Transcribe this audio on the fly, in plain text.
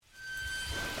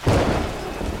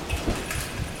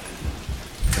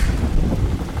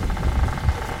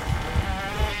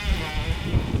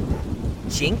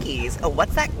Jinkies,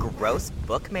 what's that gross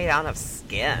book made out of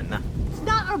skin? It's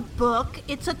not a book,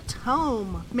 it's a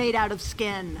tome made out of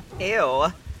skin. Ew.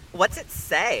 What's it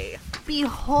say?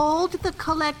 Behold the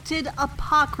collected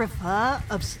apocrypha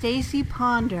of Stacy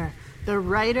Ponder, the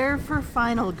writer for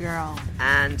Final Girl.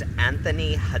 And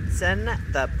Anthony Hudson,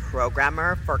 the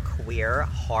programmer for Queer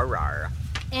Horror.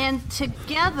 And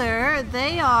together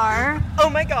they are... Oh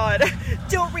my god!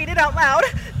 Don't read it out loud!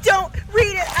 Don't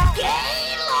read it out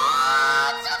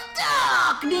Gaylords of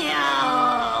Darkness!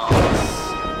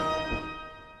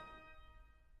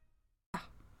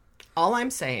 All I'm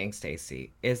saying,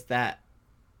 Stacey, is that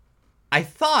I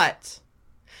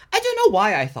don't know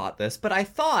why I thought this, but I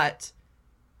thought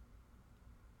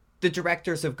the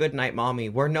directors of Goodnight Mommy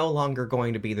were no longer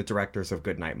going to be the directors of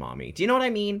Goodnight Mommy. Do you know what I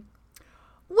mean?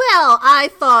 Well, I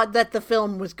thought that the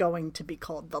film was going to be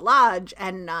called The Lodge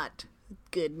and not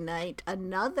Goodnight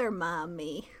Another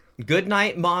Mommy.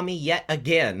 Goodnight Mommy yet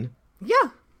again.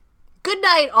 Yeah.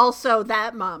 Goodnight also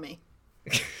that mommy.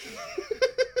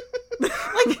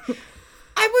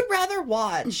 I would rather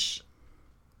watch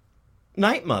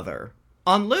Night Mother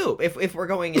on loop if we're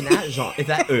going in that genre, if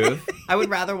that I would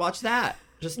rather watch that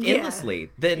just endlessly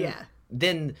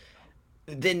than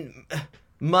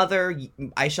Mother,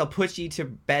 I shall put ye to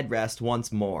bed rest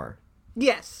once more.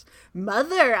 Yes.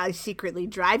 Mother, I secretly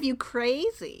drive you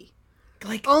crazy.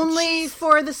 Like only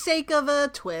for the sake of a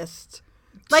twist.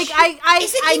 Like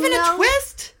is it even a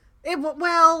twist?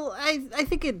 I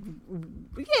think it.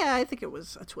 Yeah, I think it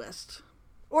was a twist,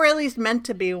 or at least meant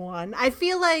to be one. I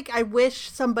feel like I wish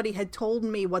somebody had told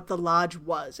me what the Lodge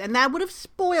was, and that would have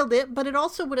spoiled it. But it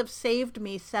also would have saved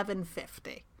me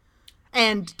 $7.50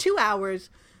 and 2 hours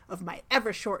of my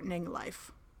ever-shortening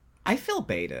life. I feel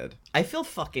baited. I feel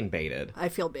fucking baited. I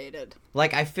feel baited.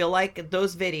 Like, I feel like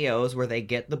those videos where they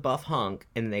get the buff hunk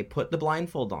and they put the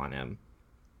blindfold on him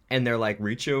and they're like,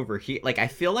 reach over here. Like, I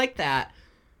feel like that,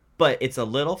 but it's a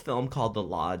little film called The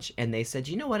Lodge, and they said,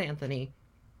 you know what, Anthony?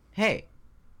 Hey,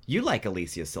 you like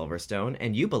Alicia Silverstone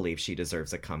and you believe she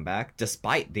deserves a comeback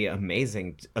despite the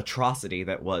amazing atrocity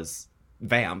that was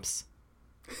Vamps.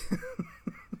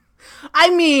 I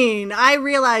mean, I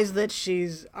realize that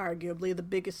she's arguably the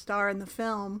biggest star in the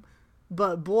film,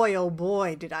 but boy, oh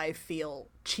boy, did I feel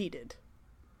cheated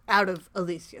out of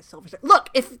Alicia Silverstone. Look,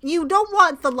 if you don't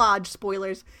want The Lodge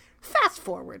spoilers, fast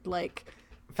forward,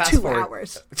 Two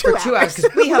hours. For 2 hours,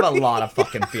 because we have a lot of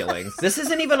fucking feelings. This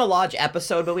isn't even a Lodge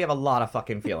episode, but we have a lot of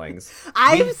fucking feelings.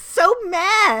 I'm so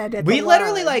mad at we the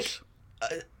literally, Lodge.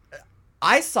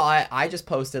 I saw it. I just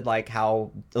posted,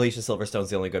 how Alicia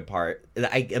Silverstone's the only good part.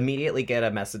 I immediately get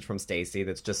a message from Stacey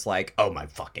that's just like, oh my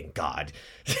fucking god.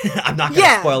 I'm not going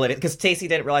to spoil it. Because Stacey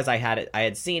didn't realize I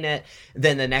had seen it.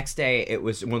 Then the next day, it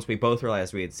was, once we both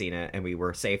realized we had seen it and we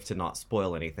were safe to not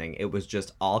spoil anything, it was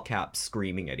just all caps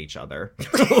screaming at each other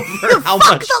over how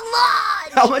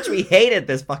much we hated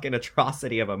this fucking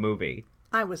atrocity of a movie.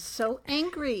 I was so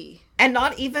angry. And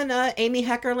not even Amy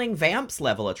Heckerling Vamps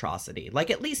level atrocity.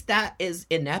 At least that is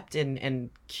inept and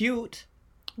cute.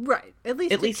 Right. At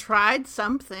least tried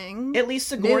something. At least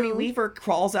Sigourney Weaver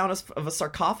crawls out of a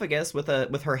sarcophagus with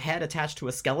her head attached to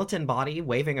a skeleton body,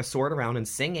 waving a sword around and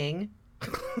singing.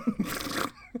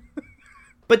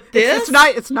 But this...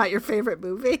 It's not your favorite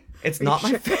movie? It's not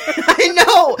my favorite. I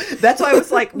know! That's why I was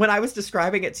like, when I was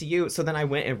describing it to you, so then I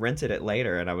went and rented it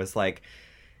later, and I was like...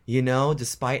 You know,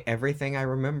 despite everything I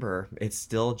remember, it's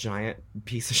still a giant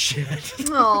piece of shit.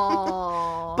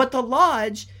 Aww. But The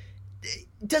Lodge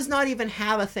does not even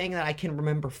have a thing that I can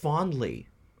remember fondly.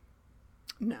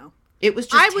 No. It was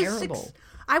just terrible.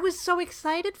 I was so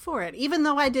excited for it, even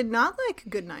though I did not like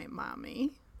Goodnight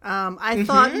Mommy. I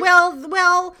thought,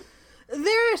 well,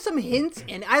 there are some hints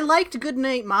in it. I liked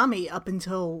Goodnight Mommy up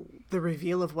until the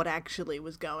reveal of what actually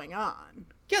was going on.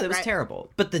 Yeah, that was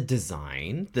terrible. But the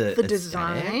design, the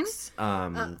design,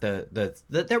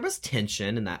 there was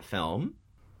tension in that film.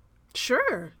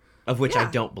 Sure. Of which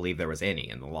I don't believe there was any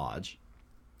in The Lodge.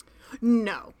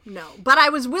 No. But I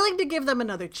was willing to give them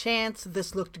another chance.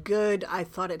 This looked good. I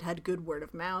thought it had good word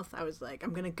of mouth. I was like,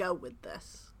 I'm going to go with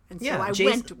this. And so I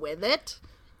went with it.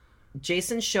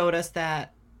 Jason showed us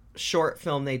that short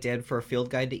film they did for A Field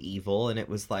Guide to Evil, and it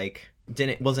was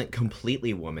wasn't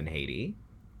completely woman-hatey.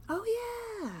 Oh, yeah.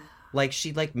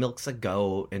 She milks a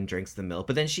goat and drinks the milk,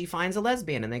 but then she finds a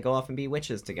lesbian and they go off and be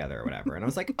witches together or whatever. And I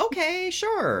was like, okay,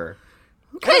 sure.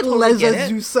 Okay, totally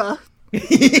Lezazusa.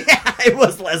 Yeah, it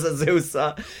was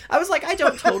Lezazusa. I was like, I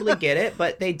don't totally get it,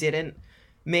 but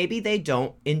maybe they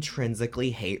don't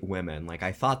intrinsically hate women like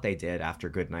I thought they did after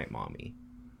Goodnight Mommy.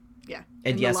 Yeah.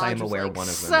 And yes, I am aware one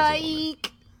of them is a woman.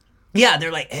 Psych! Yeah,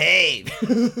 they're like, hey.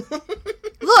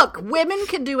 Look, Look, women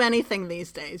can do anything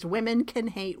these days. Women can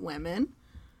hate women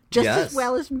just as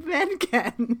well as men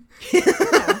can.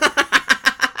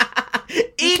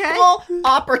 Equal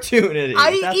opportunity.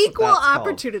 Equal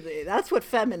opportunity. That's what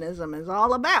feminism is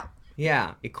all about.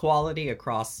 Yeah, equality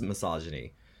across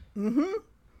misogyny. Mm-hmm.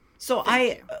 So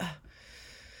I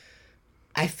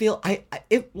feel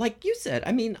like you said.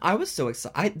 I mean, I was so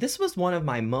excited. This was one of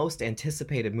my most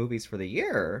anticipated movies for the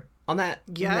year on that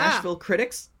Nashville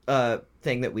Critics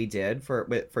thing that we did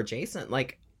for Jason.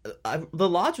 Like, The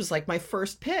Lodge was like my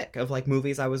first pick of like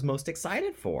movies I was most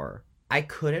excited for. I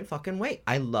couldn't fucking wait.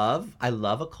 I love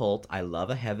a cult. I love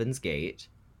a Heaven's Gate.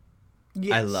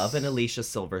 Yes. I love an Alicia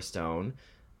Silverstone.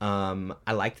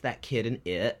 I liked that kid in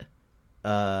It.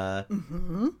 I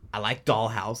like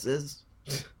dollhouses.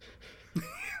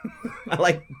 I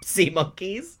like sea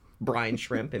monkeys, brine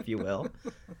shrimp, if you will.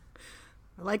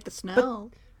 I like the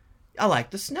snow. I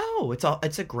like the snow.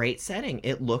 It's a great setting.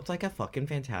 It looked like a fucking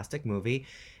fantastic movie,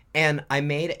 and I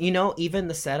made even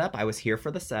the setup. I was here for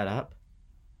the setup,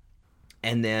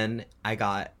 and then I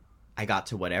got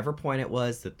to whatever point it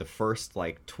was that the first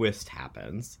like twist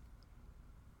happens.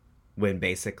 When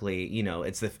basically,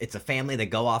 it's a family that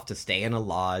go off to stay in a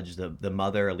lodge. The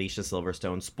mother, Alicia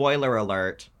Silverstone, spoiler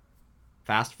alert,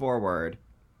 fast forward,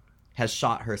 has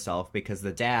shot herself because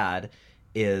the dad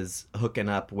is hooking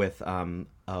up with a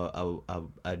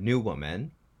new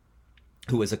woman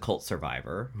who was a cult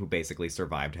survivor who basically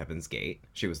survived Heaven's Gate.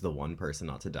 She was the one person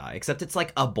not to die, except it's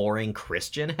like a boring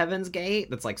Christian Heaven's Gate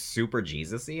that's like super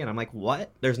Jesus-y, and I'm like,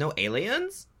 what? There's no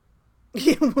aliens?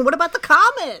 What about the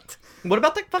comet? What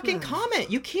about the fucking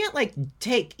comet? You can't like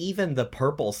take even the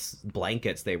purple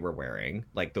blankets they were wearing,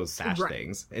 like those sash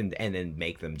things, and then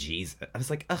make them Jesus. I was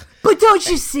like, ugh. But don't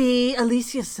you see,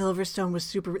 Alicia Silverstone was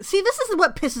super. See, this is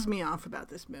what pisses me off about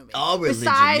this movie. Oh, religion,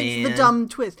 besides man. the dumb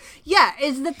twist,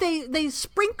 is that they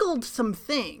sprinkled some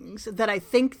things that I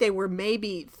think they were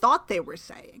maybe thought they were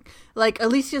saying. Like,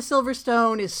 Alicia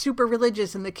Silverstone is super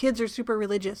religious and the kids are super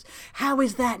religious. How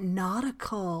is that not a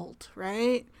cult,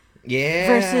 right? Yeah.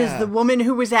 Versus the woman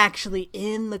who was actually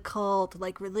in the cult,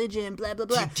 like religion, blah, blah,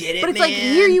 blah. You did it, but it's man. like,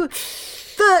 here you...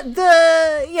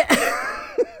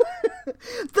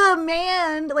 The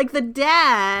man, like the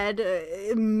dad,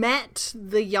 met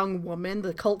the young woman,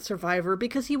 the cult survivor,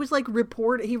 because he was like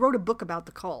he wrote a book about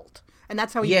the cult. And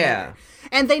that's how he met her.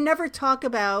 And they never talk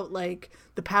about like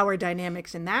the power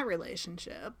dynamics in that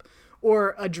relationship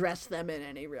or address them in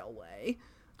any real way.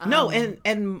 No,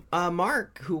 and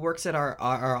Mark, who works at our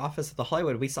office at the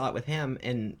Hollywood, we saw it with him,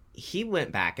 and he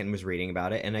went back and was reading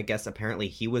about it, and I guess apparently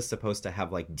he was supposed to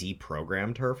have like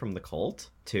deprogrammed her from the cult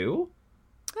too.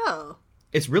 Oh,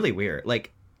 it's really weird.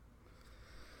 Like,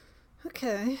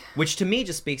 okay, which to me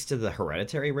just speaks to the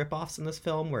Hereditary ripoffs in this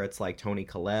film, where it's like Toni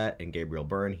Collette and Gabriel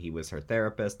Byrne. He was her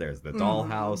therapist. There's the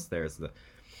dollhouse. There's the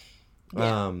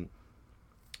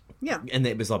Yeah. And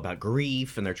it was all about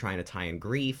grief, and they're trying to tie in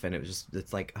grief, and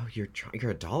it's like, oh, you're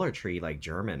a Dollar Tree, like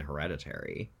German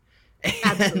Hereditary.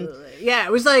 Absolutely. Yeah,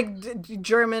 it was like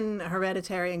German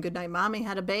Hereditary and Goodnight Mommy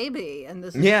had a baby, and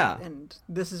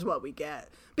this is what we get.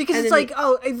 Because it's like,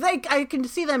 I can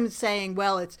see them saying,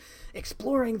 well, it's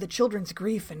exploring the children's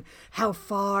grief and how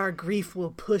far grief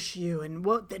will push you and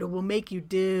what that it will make you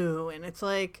do. And it's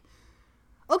like,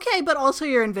 okay, but also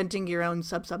you're inventing your own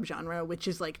subgenre, which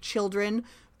is like children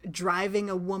driving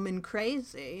a woman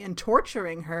crazy and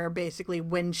torturing her basically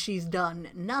when she's done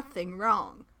nothing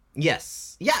wrong.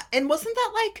 Yes. Yeah, and wasn't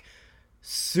that like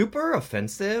super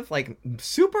offensive? Like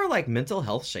super like mental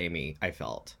health shamey, I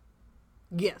felt.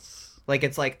 Yes. Like,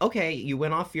 it's like, okay, you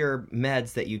went off your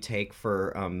meds that you take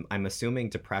for, I'm assuming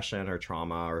depression or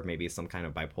trauma or maybe some kind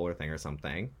of bipolar thing or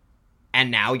something.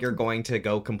 And now you're going to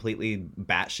go completely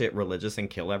batshit religious and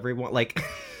kill everyone? Like...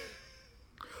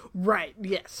 Right,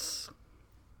 yes.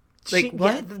 Like,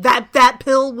 what? Yeah, that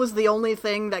pill was the only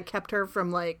thing that kept her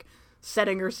from, like,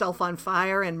 setting herself on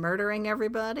fire and murdering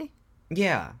everybody?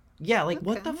 Yeah. Yeah, like, okay,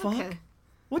 what the fuck? Okay.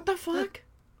 What the fuck?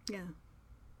 Yeah.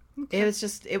 Okay. It was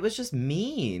just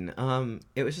mean.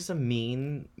 It was just a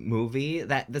mean movie.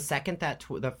 That the second that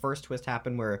the first twist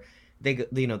happened, where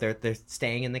they're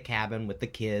staying in the cabin with the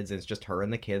kids, and it's just her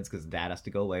and the kids because dad has to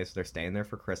go away, so they're staying there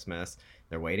for Christmas.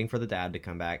 They're waiting for the dad to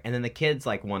come back, and then the kids,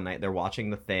 like, one night they're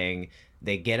watching the thing.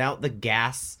 They get out the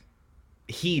gas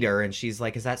heater, and she's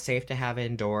like, "Is that safe to have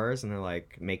indoors?" And they're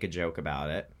like, make a joke about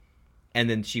it, and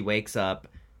then she wakes up.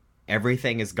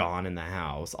 Everything is gone in the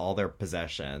house, all their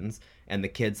possessions. And the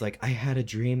kid's like, I had a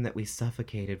dream that we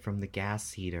suffocated from the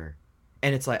gas heater.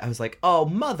 And it's like, I was like, oh,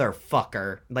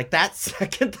 motherfucker. Like, that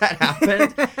second that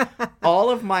happened, all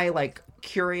of my, like,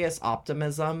 curious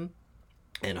optimism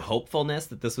and hopefulness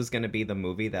that this was going to be the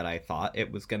movie that I thought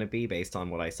it was going to be based on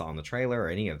what I saw in the trailer or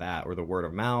any of that or the word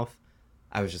of mouth.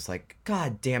 I was just like,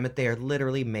 God damn it, they are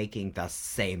literally making the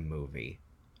same movie.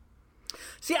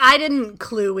 See, I didn't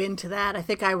clue into that. I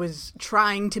think I was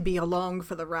trying to be along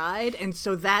for the ride, and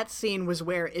so that scene was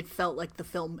where it felt like the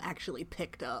film actually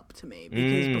picked up to me.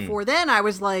 Because before then, I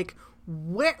was like,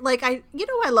 where, like, I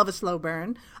love a slow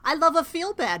burn. I love a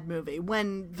feel-bad movie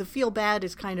when the feel-bad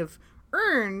is kind of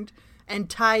earned and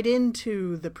tied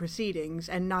into the proceedings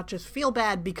and not just feel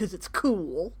bad because it's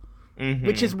cool,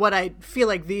 which is what I feel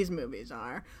like these movies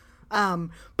are.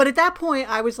 But at that point,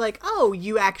 I was like, oh,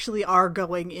 you actually are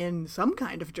going in some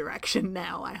kind of direction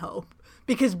now, I hope.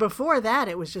 Because before that,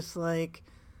 it was just like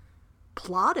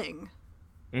plotting,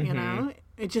 you know?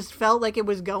 It just felt like it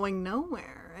was going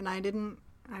nowhere, and I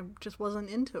just wasn't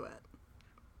into it.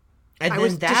 And I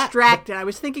was distracted. I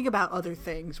was thinking about other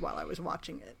things while I was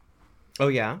watching it. Oh,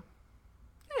 yeah?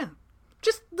 Yeah.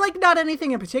 Just, like, not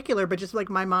anything in particular, but just, like,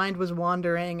 my mind was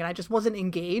wandering, and I just wasn't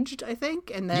engaged, I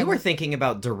think, and then... You were thinking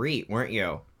about Dorit, weren't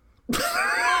you?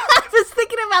 I was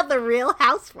thinking about The Real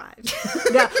Housewives.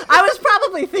 No, I was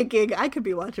probably thinking I could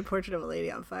be watching Portrait of a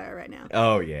Lady on Fire right now.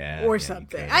 Oh, yeah. Or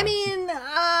something. I mean,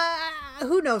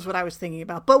 who knows what I was thinking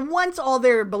about. But once all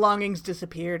their belongings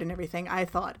disappeared and everything, I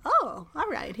thought, oh, all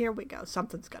right, here we go.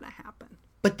 Something's going to happen.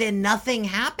 But then nothing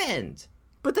happened.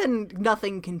 But then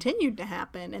nothing continued to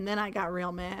happen, and then I got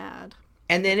real mad.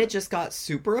 And then it just got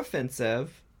super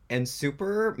offensive and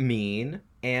super mean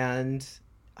and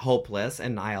hopeless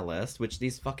and nihilist, which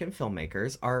these fucking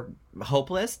filmmakers are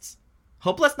hopeless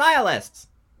nihilists.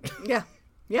 Yeah.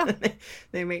 Yeah.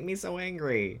 They make me so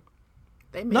angry.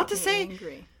 They make me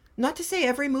angry. Not to say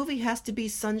every movie has to be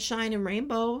sunshine and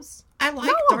rainbows. I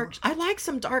like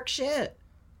some dark shit.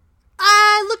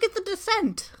 Look at The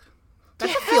Descent.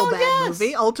 That's a feel-bad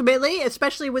movie, ultimately,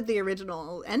 especially with the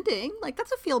original ending. Like,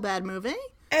 that's a feel-bad movie.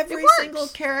 Every single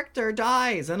character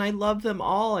dies, and I love them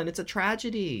all, and it's a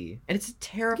tragedy. And it's a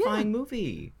terrifying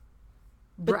movie.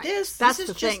 But right. That's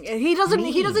the thing. He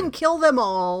doesn't kill them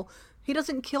all. He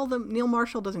doesn't kill them. Neil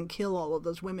Marshall doesn't kill all of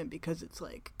those women because it's,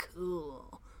 like, cool.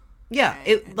 Yeah,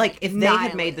 if they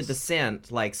had made The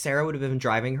Descent, like, Sarah would have been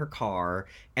driving her car,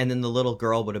 and then the little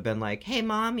girl would have been like, hey,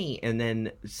 mommy, and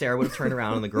then Sarah would have turned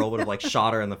around and the girl would have, like,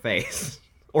 shot her in the face.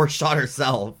 Or shot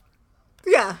herself.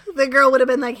 Yeah, the girl would have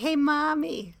been like, hey,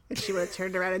 mommy. And she would have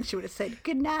turned around and she would have said,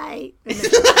 good night. And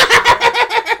then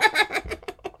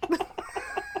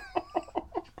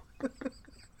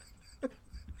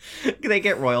they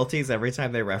get royalties every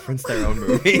time they reference their own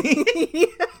movie.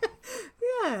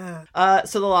 Yeah.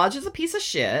 So The Lodge is a piece of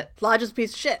shit. Lodge is a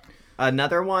piece of shit.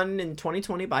 Another one in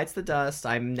 2020 bites the dust.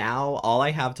 All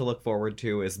I have to look forward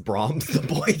to is Brahms the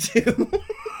Boy 2.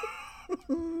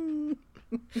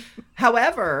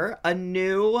 However, a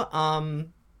new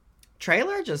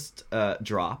trailer just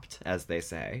dropped, as they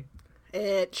say.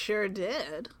 It sure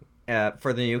did.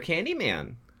 For the new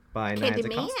Candyman by Nia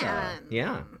DaCosta.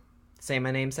 Yeah. Say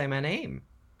my name, say my name.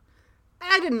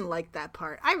 I didn't like that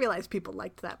part. I realized people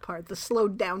liked that part. The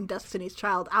slowed down Destiny's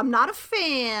Child. I'm not a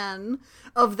fan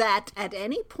of that at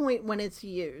any point when it's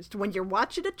used. When you're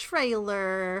watching a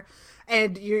trailer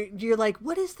and you're like,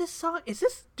 what is this song?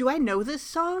 Do I know this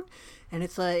song? And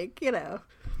it's like, you know,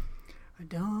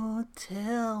 don't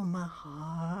tell my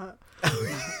heart,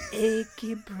 my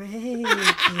achy breaky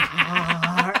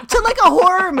heart. To like a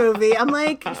horror movie. I'm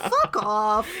like, fuck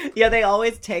off. Yeah, they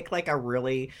always take like a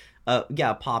really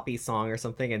poppy song or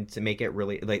something and to make it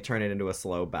really, like, turn it into a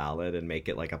slow ballad and make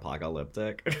it like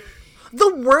apocalyptic.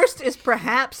 The worst is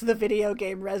perhaps the video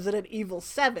game Resident Evil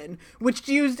 7, which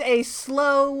used a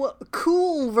slow,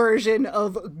 cool version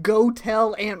of Go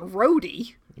Tell Aunt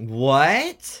Rhody.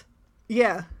 What?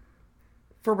 Yeah.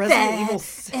 For Resident Evil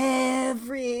 7?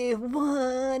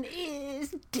 Everyone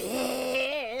is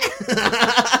dead.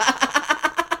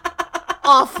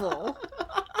 Awful.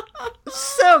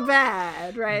 So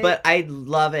bad, right? But I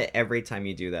love it every time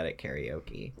you do that at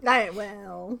karaoke.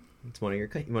 It's one of your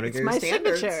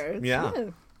standards. Signature. Yeah.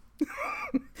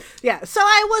 Yeah. So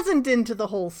I wasn't into the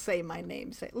whole say my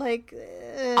name.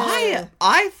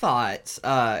 I thought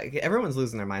everyone's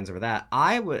losing their minds over that.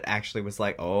 I was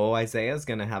like, oh, Isaiah's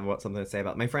gonna have something to say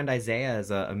about. My friend Isaiah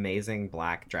is an amazing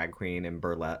black drag queen and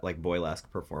boylesque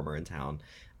performer in town.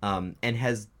 And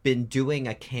has been doing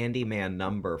a Candyman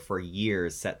number for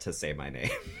years set to Say My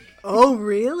Name. Oh,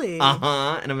 really?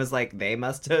 Uh-huh. And I was like, they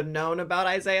must have known about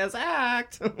Isaiah's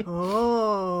act.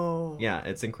 Oh. Yeah,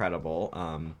 it's incredible.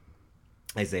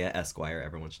 Isaiah Esquire.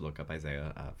 Everyone should look up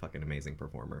Isaiah. Fucking amazing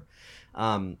performer.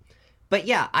 But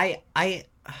yeah, I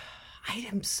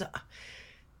am so...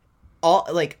 all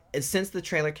like since the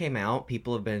trailer came out,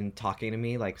 people have been talking to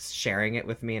me, like sharing it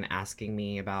with me and asking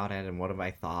me about it and what have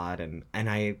I thought, and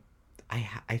I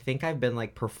think I've been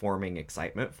like performing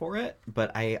excitement for it,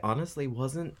 but I honestly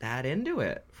wasn't that into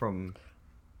it from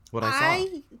what I saw.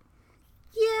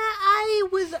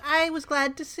 I was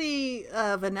glad to see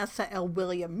Vanessa L.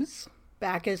 Williams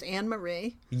back as Anne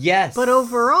Marie. Yes. But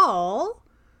overall,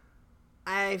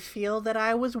 I feel that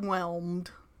I was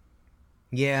whelmed.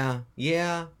 Yeah.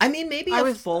 I mean, maybe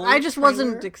full I just trailer?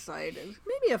 Wasn't excited.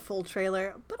 Maybe a full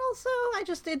trailer, but also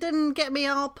it didn't get me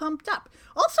all pumped up.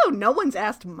 Also, no one's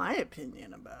asked my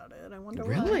opinion about it. I wonder why.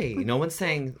 Really? No one's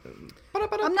saying...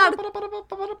 I'm not...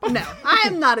 No, I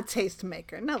am not a taste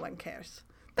maker. No one cares.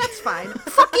 That's fine.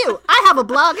 Fuck you. I have a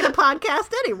blog and a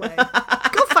podcast anyway.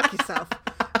 Go fuck yourself.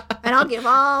 And I'll give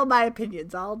all my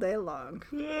opinions all day long.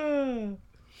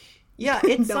 Yeah,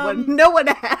 it's no one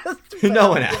asked. No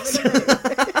one asked.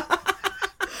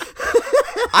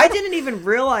 I didn't even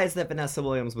realize that Vanessa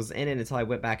Williams was in it until I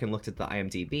went back and looked at the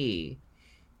IMDb.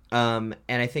 And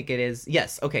I think it is...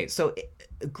 Yes, okay. So,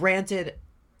 granted,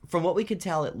 from what we could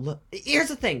tell, here's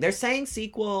the thing. They're saying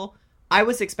sequel. I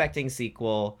was expecting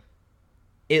sequel.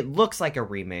 It looks like a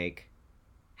remake.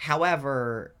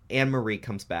 However, Anne-Marie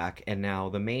comes back, and now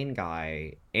the main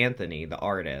guy, Anthony, the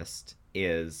artist,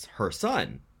 is her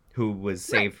son, who was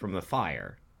saved from the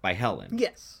fire by Helen.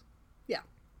 Yes. Yeah.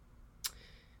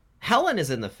 Helen is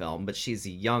in the film, but she's a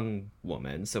young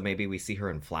woman, so maybe we see her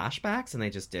in flashbacks, and they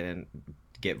just didn't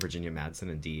get Virginia Madsen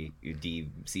and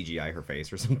CGI her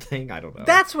face or something. I don't know.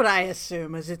 That's what I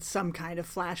assume, is it's some kind of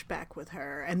flashback with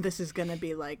her, and this is going to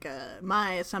be like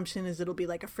my assumption is it'll be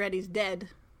like a Freddy's dead,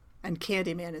 and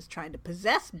Candyman is trying to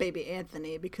possess baby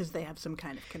Anthony because they have some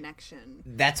kind of connection.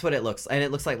 That's what it looks, and it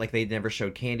looks like they never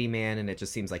showed Candyman, and it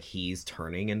just seems like he's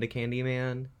turning into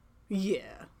Candyman.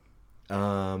 Yeah.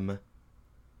 I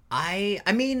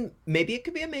mean, maybe it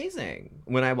could be amazing.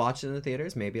 When I watch it in the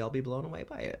theaters, maybe I'll be blown away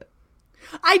by it.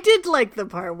 I did like the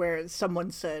part where someone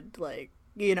said, like,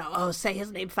 say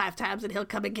his name 5 times and he'll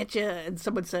come and get you. And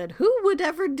someone said, who would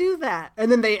ever do that?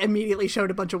 And then they immediately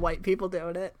showed a bunch of white people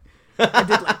doing it. I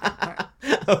did like that part.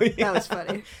 Oh, yeah. That was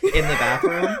funny. In the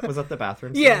bathroom? Was that the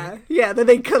bathroom scene? Yeah. Then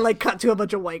they could cut to a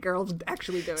bunch of white girls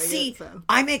actually doing it. See, So.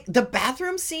 the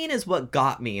bathroom scene is what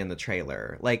got me in the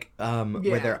trailer. Like,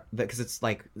 where they're, because it's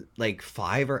like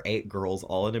 5 or 8 girls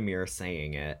all in a mirror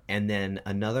saying it, and then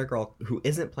another girl who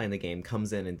isn't playing the game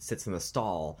comes in and sits in the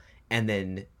stall, and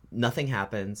then nothing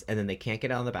happens, and then they can't get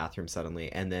out of the bathroom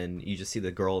suddenly, and then you just see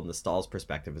the girl in the stall's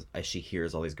perspective as she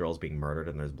hears all these girls being murdered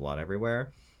and there's blood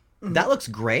everywhere. Mm-hmm. That looks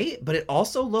great, but it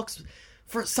also looks,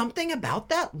 for something about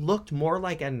that, looked more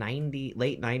like a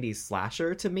late 90s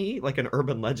slasher to me, like an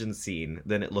urban legend scene,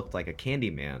 than it looked like a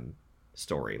Candyman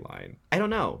storyline. I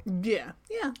don't know. Yeah,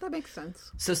 that makes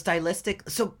sense. So stylistic,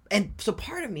 so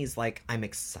part of me is like, I'm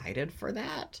excited for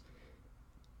that,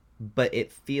 but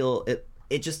it feels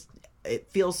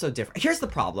so different. Here's the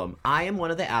problem. I am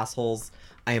one of the assholes.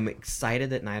 I am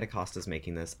excited that Nia DaCosta's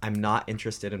making this. I'm not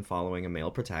interested in following a male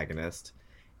protagonist.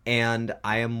 And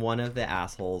I am one of the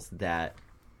assholes that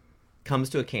comes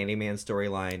to a Candyman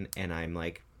storyline, and I'm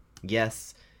like,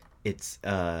 yes, it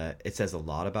says a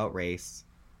lot about race.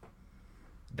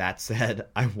 That said,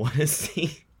 I want to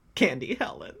see Candy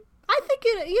Helen. I think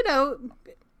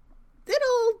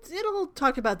it'll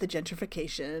talk about the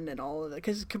gentrification and all of it,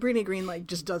 because Cabrini Green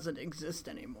just doesn't exist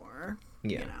anymore.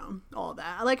 Yeah, all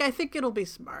that. I think it'll be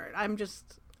smart. I'm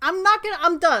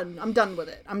done. I'm done with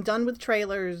it. I'm done with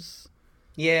trailers.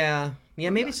 Yeah,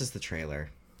 maybe it's just the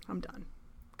trailer. I'm done.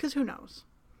 Because who knows?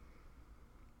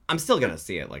 I'm still going to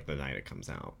see it the night it comes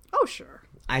out. Oh, sure.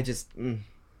 I just...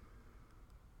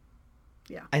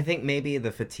 Yeah. I think maybe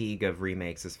the fatigue of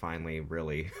remakes is finally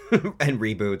really... and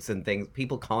reboots and things.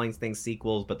 People calling things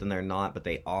sequels, but then they're not, but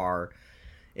they are.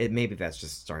 Maybe that's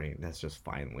just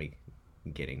finally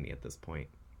getting me at this point.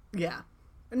 Yeah.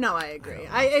 No, I agree.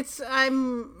 I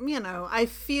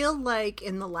feel like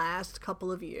in the last couple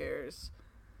of years,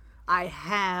 I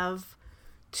have,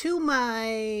 to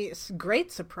my great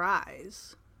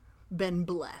surprise, been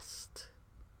blessed.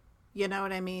 You know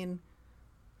what I mean?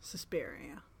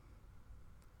 Suspiria.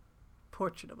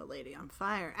 Portrait of a Lady on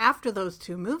Fire. After those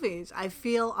 2 movies, I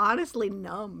feel honestly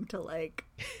numb to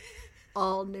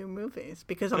all new movies,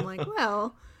 because I'm like,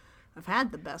 well, I've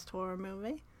had the best horror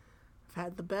movie. I've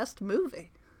had the best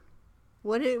movie.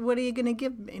 What are you going to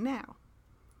give me now?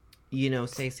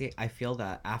 Stacey, I feel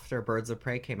that after Birds of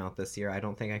Prey came out this year, I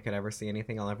don't think I could ever see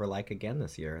anything I'll ever like again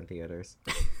this year in theaters.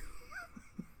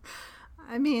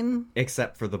 I mean...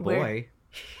 Except for The Boy.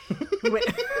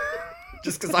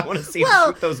 Just because I want to see him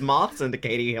shoot those moths into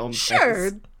Katie Holmes'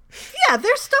 face. Yeah,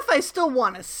 there's stuff I still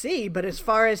want to see, but as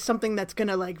far as something that's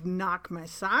gonna like knock my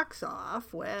socks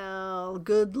off, well,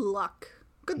 good luck.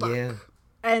 Good luck. Yeah.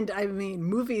 And I mean,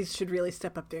 movies should really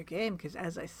step up their game because,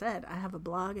 as I said, I have a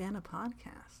blog and a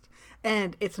podcast,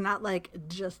 and it's not like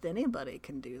just anybody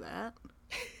can do that.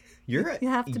 You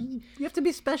have to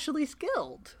be specially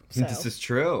skilled. So. This is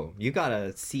true. You got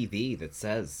a CV that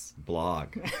says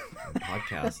blog and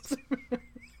podcast.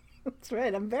 That's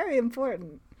right. I'm very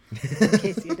important. In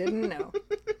case you didn't know.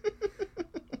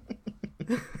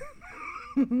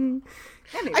 Anyway.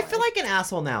 I feel like an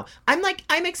asshole now.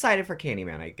 I'm excited for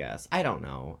Candyman, I guess. I don't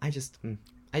know. I just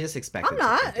expect I'm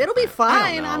not. It'll be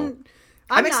fine.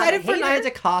 I'm excited for Nia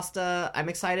DaCosta. I'm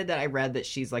excited that I read that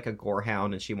she's like a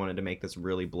gorehound and she wanted to make this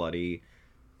really bloody.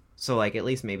 So like at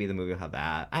least maybe the movie will have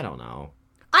that. I don't know.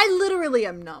 I literally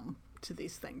am numb to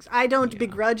these things. I don't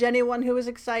begrudge anyone who is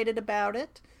excited about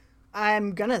it.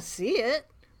 I'm gonna see it,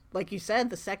 like you said,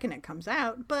 the second it comes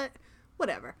out. But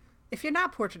whatever. If you're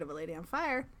not Portrait of a Lady on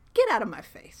Fire, get out of my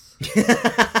face.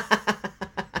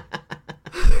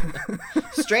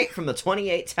 Straight from the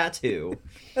 28 tattoo.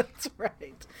 That's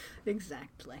right.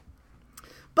 Exactly.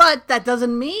 But that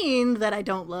doesn't mean that I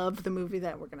don't love the movie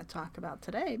that we're going to talk about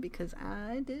today, because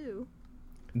I do.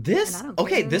 This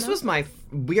was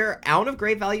we're out of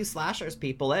Great Value Slashers,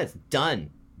 people. It's done.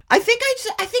 I think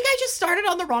I just started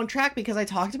on the wrong track because I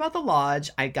talked about The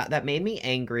Lodge. That made me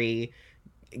angry.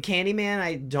 Candyman,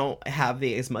 I don't have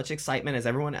as much excitement as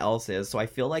everyone else is, so I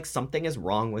feel like something is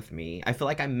wrong with me. I feel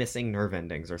like I'm missing nerve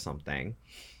endings or something.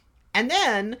 And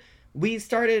then we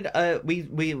started,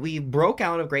 we broke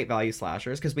out of Great Value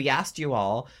Slashers because we asked you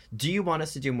all, do you want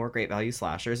us to do more Great Value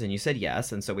Slashers? And you said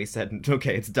yes, and so we said,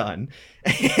 okay, it's done.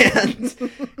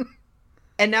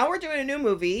 And now we're doing a new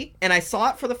movie, and I saw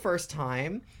it for the first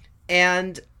time,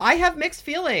 and I have mixed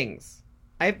feelings.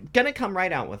 I'm gonna come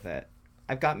right out with it.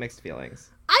 I've got mixed feelings.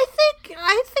 I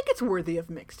think it's worthy of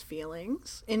mixed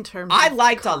feelings in terms of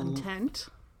content.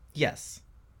 Yes.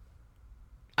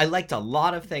 I liked a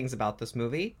lot of things about this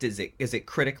movie. Is it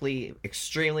critically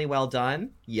extremely well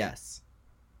done? Yes.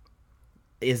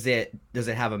 Does it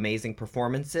have amazing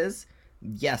performances?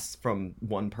 Yes, from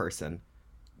one person.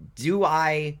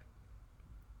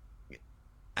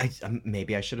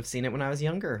 Maybe I should have seen it when I was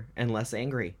younger and less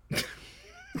angry.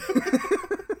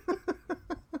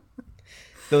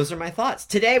 Those are my thoughts.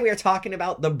 Today we are talking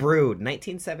about The Brood,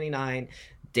 1979,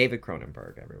 David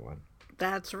Cronenberg, everyone.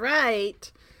 That's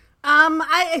right.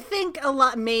 I think a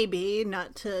lot, maybe,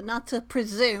 not to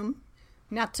presume,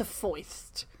 not to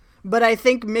foist, but I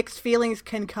think mixed feelings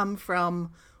can come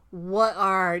from what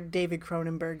are David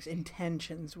Cronenberg's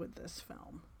intentions with this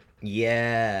film.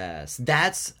 Yes,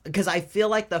 that's because I feel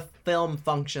like the film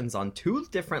functions on two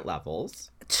different levels.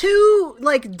 Two,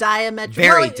 like, diametric.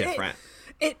 Very different.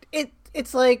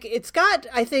 It's like, it's got,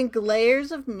 I think,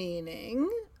 layers of meaning,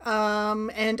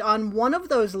 and on one of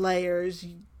those layers,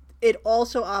 it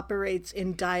also operates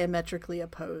in diametrically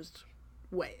opposed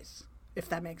ways, if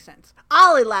that makes sense.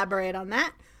 I'll elaborate on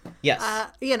that. Yes.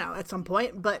 At some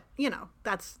point, but,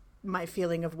 that's my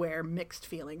feeling of where mixed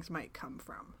feelings might come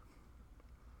from.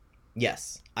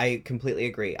 Yes, I completely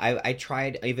agree. I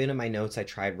tried, even in my notes, I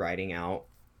tried writing out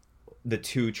the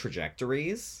two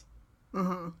trajectories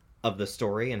of the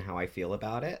story and how I feel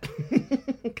about it.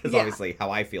 Because obviously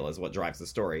how I feel is what drives the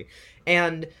story.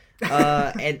 And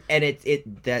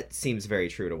it that seems very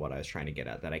true to what I was trying to get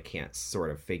at, that I can't sort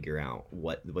of figure out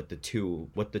what the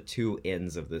two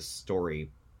ends of this story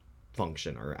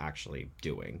function are actually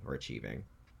doing or achieving.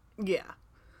 Yeah.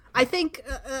 I think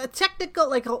technical,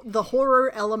 like the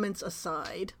horror elements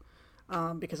aside,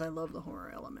 because I love the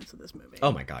horror elements of this movie.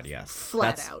 Oh my God, yes.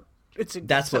 Flat out.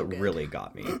 That's so what good. Really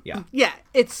got me. Yeah. Yeah,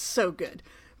 it's so good.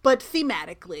 But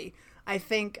thematically, I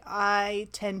think I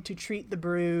tend to treat The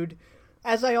Brood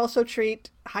as I also treat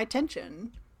High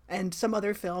Tension and some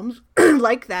other films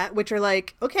like that, which are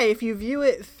like, okay, if you view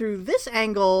it through this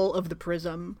angle of the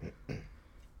prism,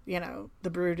 The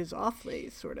Brood is awfully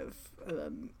sort of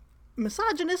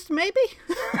misogynist, maybe?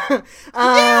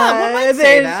 Yeah, one might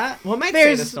say that. One might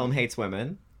say this film hates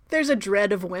women. There's a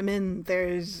dread of women.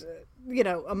 There's,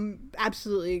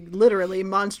 absolutely, literally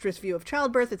monstrous view of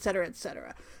childbirth, etc.,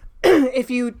 etc. If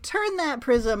you turn that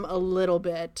prism a little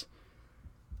bit,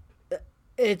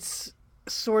 it's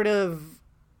sort of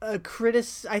I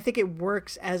think it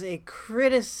works as a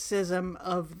criticism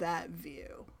of that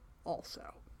view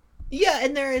also. Yeah,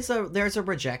 and there's a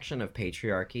rejection of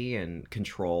patriarchy and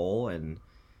control, and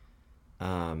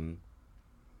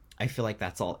I feel like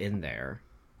that's all in there.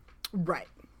 Right.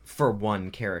 For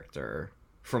one character,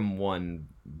 from one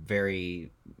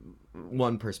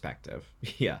perspective.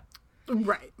 Yeah.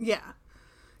 Right, yeah.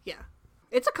 Yeah.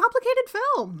 It's a complicated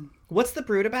film. What's The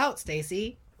Brood about,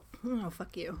 Stacey? Oh,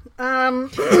 fuck you. I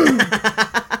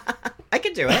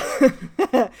can do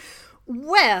it.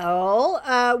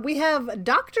 Well, we have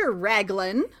Dr.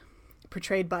 Raglan,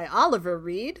 portrayed by Oliver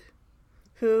Reed,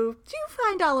 who... Do you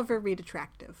find Oliver Reed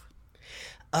attractive?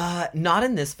 Not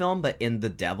in this film, but in The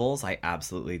Devils, I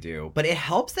absolutely do. But it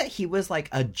helps that he was like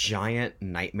a giant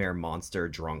nightmare monster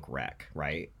drunk wreck,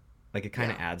 right? Like, it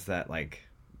kind of adds that, like,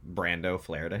 Brando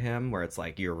flair to him, where it's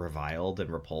like you're reviled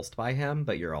and repulsed by him,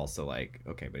 but you're also like,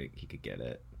 okay, but he could get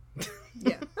it.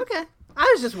 Yeah, okay.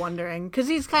 I was just wondering, because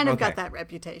he's kind of got that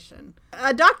reputation.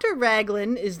 Dr.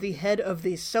 Raglan is the head of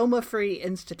the Soma Free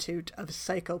Institute of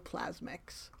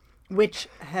Psychoplasmics, which,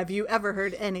 have you ever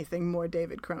heard anything more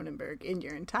David Cronenberg in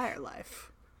your entire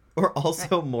life? Or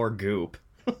also more goop.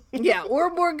 Yeah, or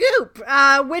more goop,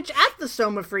 which at the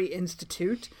Soma Free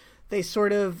Institute, they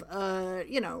sort of,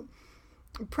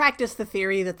 practice the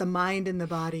theory that the mind and the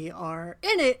body are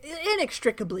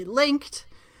inextricably linked.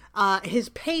 His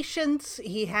patients,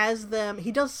 he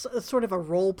does sort of a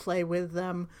role play with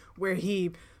them where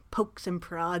he pokes and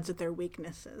prods at their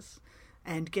weaknesses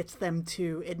and gets them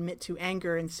to admit to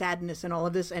anger and sadness and all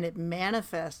of this, and it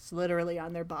manifests literally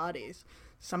on their bodies.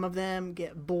 Some of them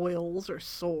get boils or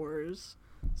sores.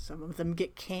 Some of them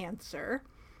get cancer.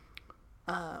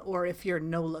 Or if you're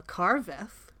Nola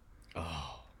Carveth,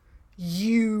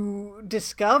 you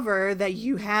discover that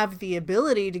you have the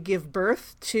ability to give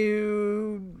birth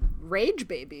to rage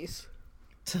babies.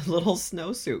 To little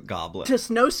snowsuit goblins. To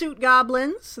snowsuit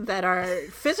goblins that are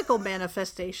physical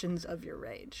manifestations of your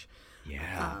rage.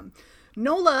 Yeah.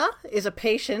 Nola is a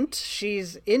patient.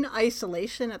 She's in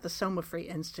isolation at the Soma Free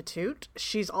Institute.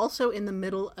 She's also in the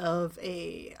middle of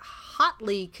a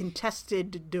hotly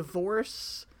contested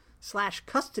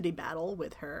divorce/custody battle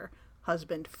with her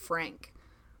husband, Frank,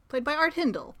 played by Art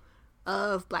Hindle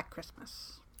of Black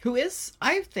Christmas. Who is,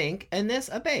 I think, in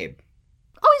this, a babe.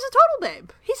 Oh, he's a total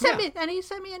babe. He sent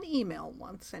me an email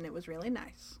once, and it was really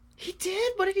nice. He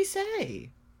did? What did he say?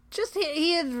 Just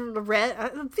he had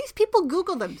read... these people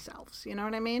Google themselves, you know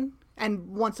what I mean? And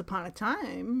once upon a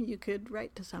time, you could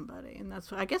write to somebody, and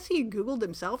that's what... I guess he Googled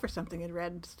himself or something and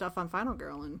read stuff on Final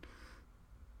Girl and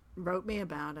wrote me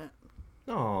about it.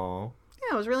 Aww.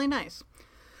 Yeah, it was really nice.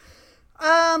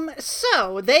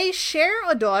 So they share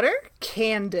a daughter,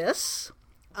 Candace,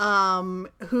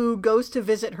 who goes to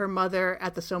visit her mother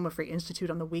at the Soma Free Institute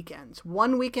on the weekends.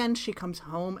 One weekend she comes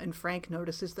home and Frank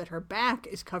notices that her back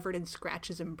is covered in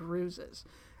scratches and bruises.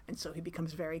 And so he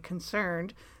becomes very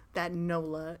concerned that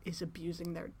Nola is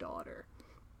abusing their daughter.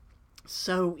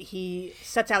 So he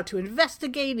sets out to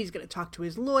investigate. He's going to talk to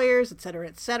his lawyers, etc.,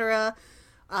 etc.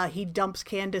 He dumps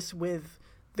Candace with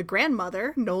the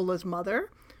grandmother, Nola's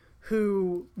mother,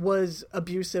 who was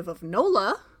abusive of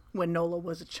Nola when Nola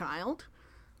was a child.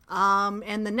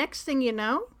 And the next thing you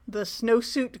know, the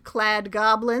snowsuit-clad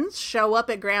goblins show up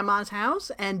at Grandma's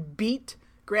house and beat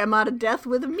Grandma to death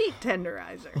with a meat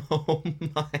tenderizer. Oh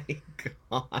my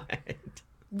god.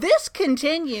 This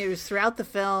continues throughout the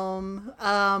film.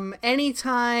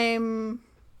 Anytime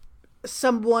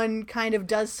someone kind of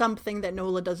does something that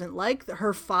Nola doesn't like,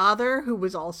 her father, who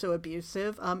was also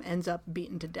abusive, ends up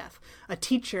beaten to death. A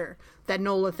teacher that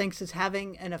Nola thinks is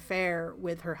having an affair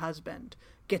with her husband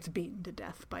gets beaten to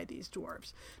death by these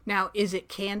dwarves. Now, is it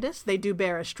Candace? They do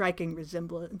bear a striking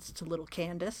resemblance to little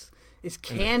Candace. Is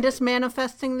Candace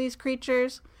manifesting these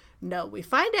creatures? No, we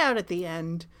find out at the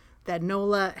end that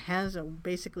Nola has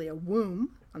basically a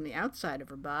womb on the outside of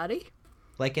her body.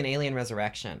 Like an Alien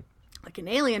Resurrection. Like an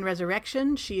Alien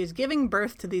Resurrection, she is giving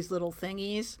birth to these little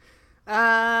thingies.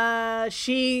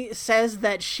 She says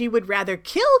that she would rather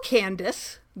kill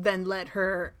Candace than let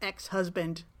her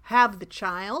ex-husband have the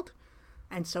child.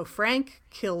 And so Frank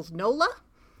kills Nola.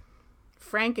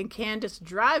 Frank and Candace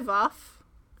drive off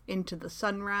into the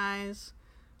sunrise.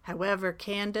 However,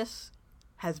 Candace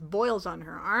has boils on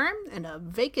her arm and a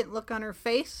vacant look on her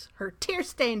face, her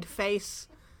tear-stained face.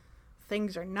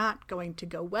 Things are not going to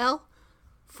go well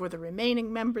for the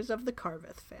remaining members of the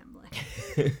Carveth family.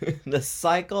 The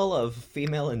cycle of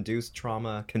female-induced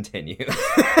trauma continues.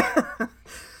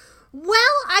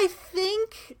 Well, I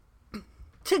think,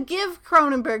 to give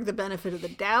Cronenberg the benefit of the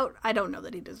doubt, I don't know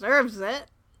that he deserves it,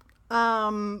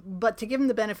 but to give him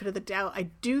the benefit of the doubt, I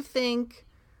do think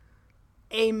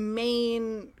a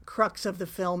main crux of the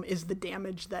film is the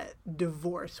damage that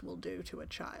divorce will do to a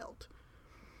child.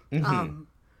 Mm-hmm.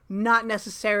 Not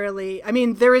necessarily, I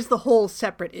mean, there is the whole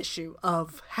separate issue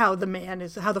of how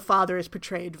the father is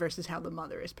portrayed versus how the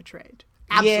mother is portrayed.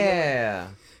 Absolutely. Yeah.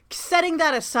 Setting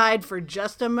that aside for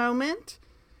just a moment,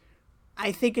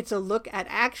 I think it's a look at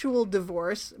actual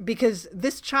divorce, because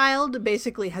this child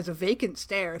basically has a vacant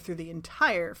stare through the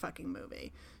entire fucking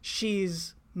movie.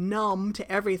 She's numb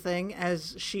to everything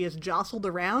as she is jostled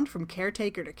around from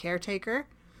caretaker to caretaker.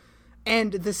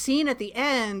 And the scene at the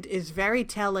end is very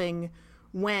telling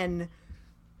when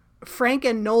Frank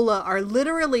and Nola are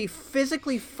literally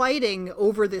physically fighting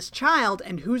over this child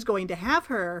and who's going to have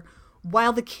her,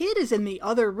 while the kid is in the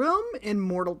other room in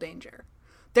mortal danger.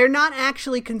 They're not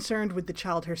actually concerned with the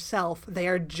child herself. They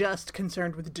are just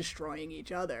concerned with destroying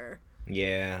each other.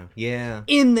 Yeah, yeah.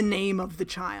 In the name of the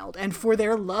child and for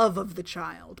their love of the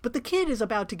child. But the kid is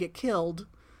about to get killed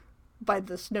by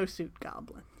the snowsuit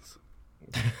goblins.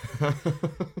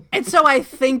 And so I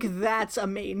think that's a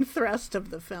main thrust of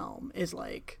the film, is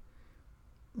like,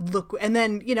 look. And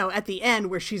then, you know, at the end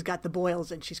where she's got the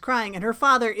boils and she's crying and her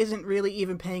father isn't really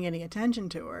even paying any attention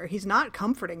to her. He's not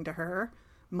comforting to her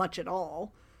much at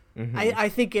all. Mm-hmm. I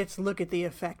think it's, look at the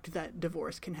effect that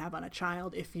divorce can have on a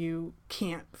child if you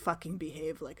can't fucking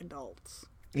behave like adults.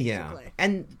 Basically.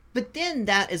 Yeah. But then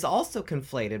that is also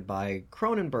conflated by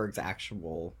Cronenberg's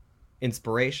actual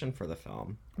inspiration for the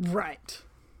film. Right.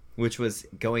 Which was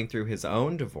going through his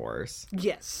own divorce.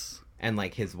 Yes. And,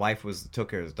 like, his wife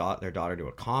took their daughter to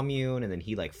a commune, and then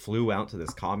he, like, flew out to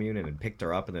this commune and then picked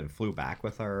her up and then flew back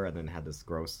with her and then had this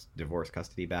gross divorce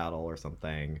custody battle or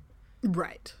something.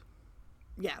 Right.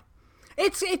 Yeah.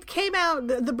 It came out,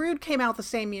 The Brood came out the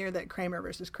same year that Kramer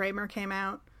versus Kramer came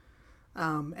out.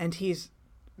 And he's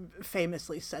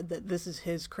famously said that this is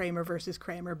his Kramer versus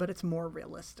Kramer, but it's more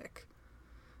realistic.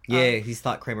 Yeah, he's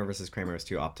thought Kramer versus Kramer was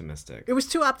too optimistic. It was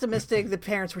too optimistic. The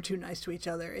parents were too nice to each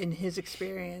other. In his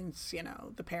experience, you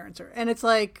know, the parents are... And it's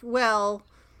like, well,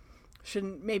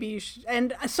 maybe you should...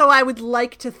 And so I would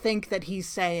like to think that he's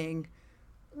saying,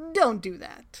 don't do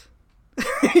that.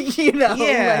 You know?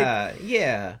 Yeah, like,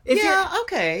 yeah.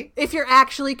 Okay. If you're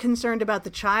actually concerned about the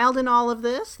child in all of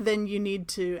this, then you need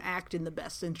to act in the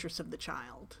best interest of the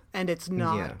child. And it's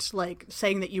not like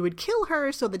saying that you would kill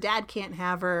her so the dad can't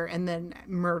have her and then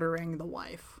murdering the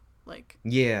wife. Like,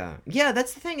 yeah,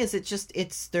 that's the thing,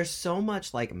 is there's so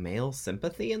much, like, male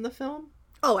sympathy in the film.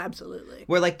 Oh, absolutely.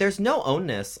 Where, like, there's no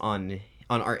onus on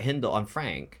Art Hindle, on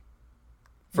Frank,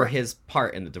 for his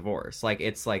part in the divorce. Like,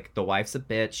 it's like, the wife's a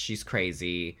bitch, she's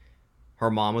crazy.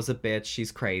 Her mom was a bitch,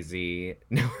 she's crazy.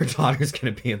 Now her daughter's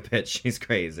gonna be a bitch, she's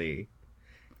crazy.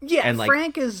 Yeah, and, like,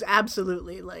 Frank is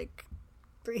absolutely, like,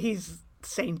 he's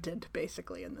sainted,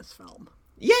 basically, in this film.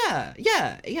 Yeah.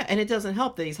 And it doesn't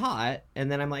help that he's hot.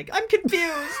 And then I'm like, I'm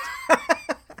confused.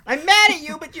 I'm mad at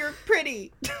you, but you're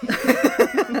pretty.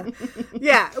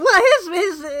 Yeah. Well,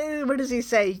 his what does he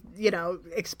say? You know,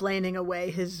 explaining away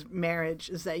his marriage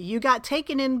is that you got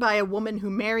taken in by a woman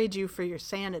who married you for your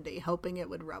sanity, hoping it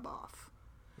would rub off.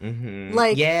 Mm-hmm.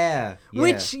 Like, yeah.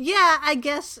 Which, yeah, I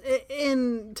guess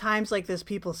in times like this,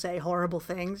 people say horrible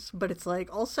things, but it's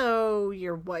like, also,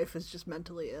 your wife is just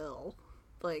mentally ill.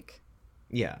 Like,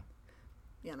 yeah.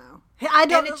 You know,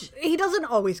 he doesn't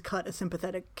always cut a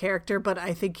sympathetic character, but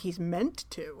I think he's meant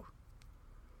to.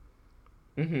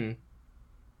 Mm-hmm.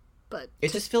 But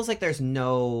it just feels like there's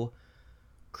no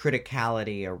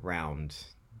criticality around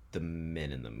the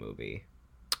men in the movie.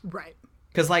 Right.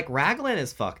 Because, like, Raglan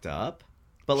is fucked up,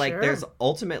 but, like, Sure.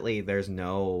 there's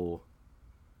no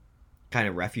kind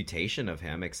of refutation of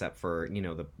him, except for, you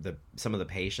know, the some of the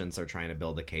patients are trying to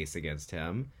build a case against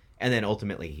him. And then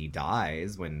ultimately he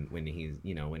dies when he's,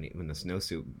 you know, when the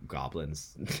snowsuit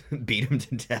goblins beat him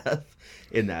to death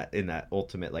in that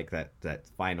ultimate, like, that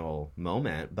final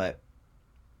moment. But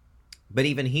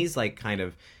even he's, like, kind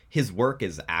of, his work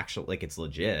is actually, like, it's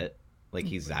legit. Like,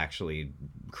 he's actually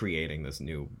creating this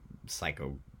new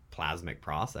psychoplasmic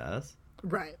process.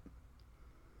 Right.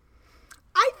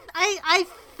 I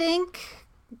think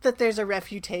that there's a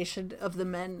refutation of the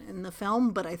men in the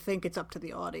film, but I think it's up to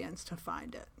the audience to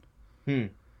find it.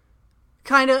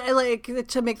 Kind of like,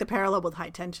 to make the parallel with High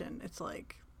Tension. It's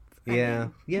like, I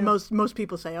mean, most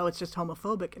people say, oh, it's just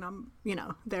homophobic, and I'm, you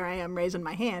know, there I am raising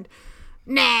my hand.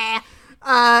 Nah.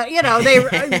 You know, they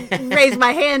raise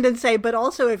my hand and say, but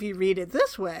also if you read it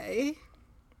this way,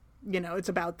 you know, it's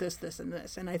about this, this, and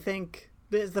this. And I think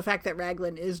the fact that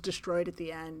Raglan is destroyed at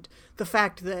the end, the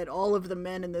fact that all of the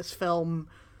men in this film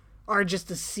are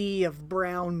just a sea of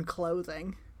brown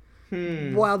clothing,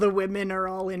 while the women are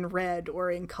all in red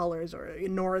or in colors, or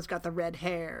Nora's got the red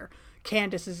hair,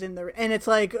 Candace is in the... And it's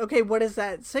like, okay, what is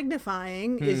that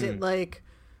signifying? Is it like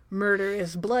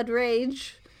murderous blood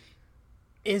rage?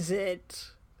 Is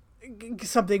it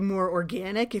something more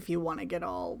organic if you want to get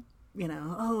all, you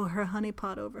know, oh, her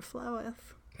honeypot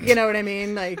overfloweth? You know what I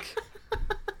mean? Like,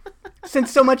 since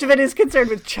so much of it is concerned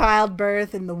with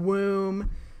childbirth and the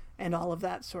womb and all of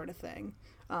that sort of thing.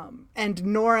 And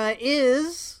Nora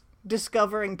is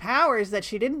discovering powers that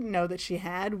she didn't know that she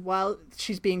had while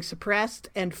she's being suppressed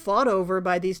and fought over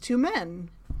by these two men,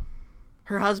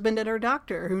 her husband and her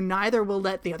doctor, who neither will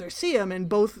let the other see him, and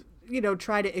both,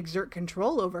 try to exert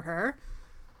control over her.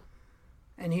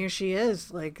 And here she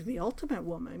is, like the ultimate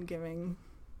woman, giving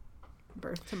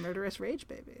birth to murderous rage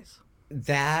babies.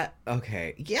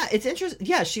 Okay. Yeah, it's interesting.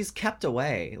 Yeah, she's kept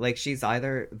away. Like, she's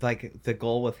either, like, the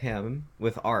goal with him,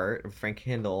 with Art, Frank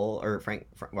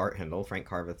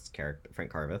Carveth's character,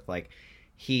 Frank Carveth, like,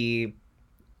 he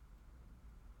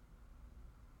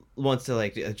wants to,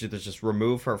 like, just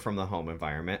remove her from the home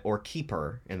environment or keep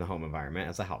her in the home environment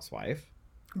as a housewife.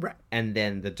 Right. And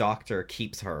then the doctor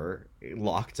keeps her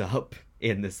locked up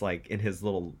in this, like, in his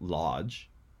little lodge,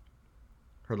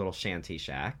 her little shanty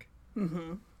shack.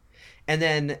 Mm-hmm.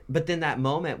 But then that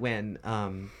moment when,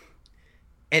 and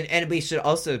we should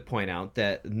also point out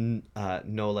that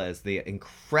Nola is the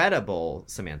incredible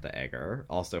Samantha Eggar,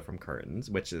 also from Curtains,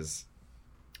 which is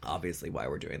obviously why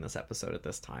we're doing this episode at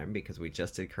this time, because we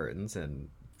just did Curtains and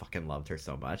fucking loved her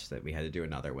so much that we had to do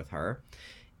another with her.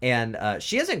 And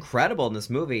she is incredible in this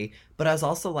movie, but I was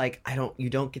also like, you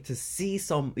don't get to see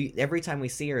every time we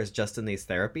see her is just in these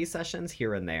therapy sessions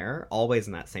here and there, always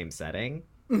in that same setting.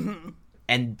 Mm-hmm.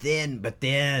 But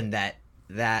then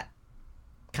that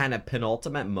kind of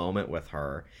penultimate moment with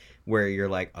her where you're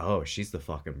like, oh, she's the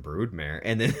fucking broodmare.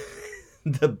 And then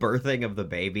the birthing of the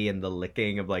baby and the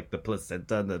licking of, like, the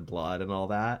placenta and the blood and all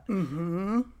that.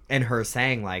 Mm-hmm. And her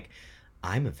saying, like,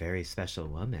 I'm a very special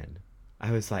woman.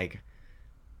 I was like,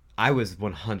 I was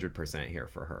 100% here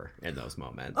for her in those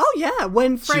moments. Oh, yeah.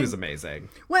 She was amazing.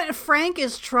 When Frank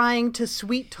is trying to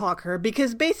sweet talk her,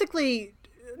 because basically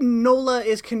Nola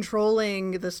is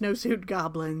controlling the snowsuit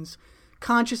goblins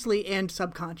consciously and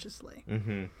subconsciously.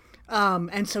 Mm-hmm.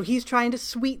 And so he's trying to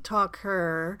sweet talk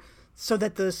her so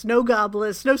that the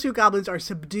snowsuit goblins are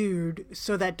subdued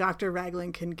so that Dr.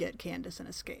 Raglan can get Candace and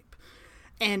escape.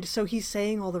 And so he's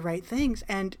saying all the right things.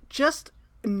 And just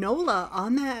Nola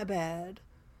on that bed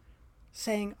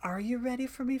saying, are you ready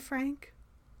for me, Frank?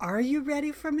 Are you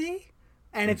ready for me?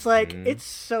 And it's like, it's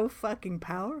so fucking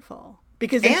powerful.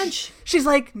 Because she's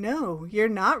like, no, you're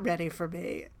not ready for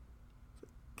me.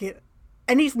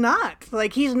 And he's not.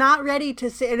 Like, he's not ready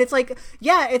to say. And it's like,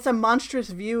 yeah, it's a monstrous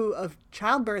view of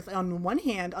childbirth on one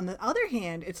hand. On the other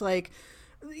hand, it's like,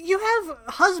 you have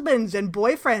husbands and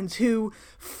boyfriends who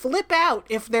flip out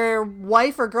if their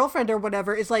wife or girlfriend or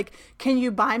whatever is like, can you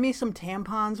buy me some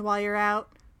tampons while you're out?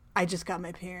 I just got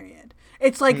my period.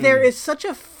 It's like there is such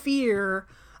a fear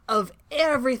of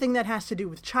everything that has to do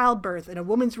with childbirth and a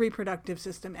woman's reproductive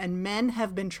system, and men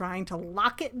have been trying to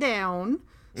lock it down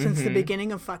since the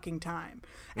beginning of fucking time.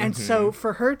 And so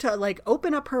for her to, like,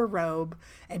 open up her robe,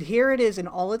 and here it is in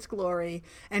all its glory,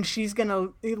 and she's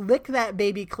gonna lick that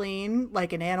baby clean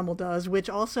like an animal does, which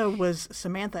also was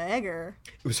Samantha Eggar.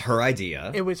 It was her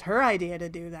idea. It was her idea to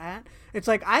do that. It's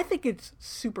like, I think it's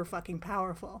super fucking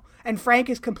powerful. And Frank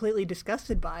is completely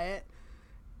disgusted by it.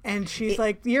 And she's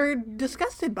like, you're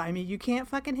disgusted by me. You can't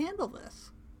fucking handle this.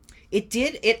 It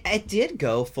did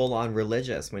go full on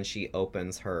religious when she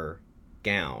opens her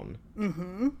gown.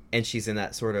 Mm-hmm. And she's in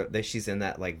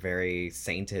that like very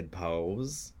sainted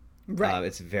pose. Right.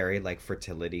 It's very like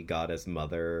fertility goddess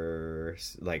mother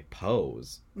like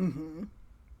pose. Mm-hmm.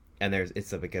 And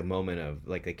it's like a moment of,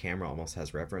 like, the camera almost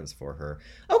has reverence for her.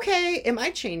 Okay, am I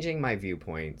changing my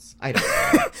viewpoints? I don't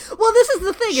know. Well, this is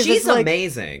the thing. She's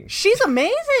amazing. She's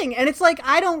amazing. And it's like,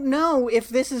 I don't know if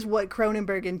this is what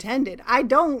Cronenberg intended. I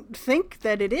don't think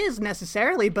that it is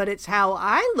necessarily, but it's how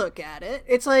I look at it.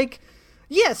 It's like,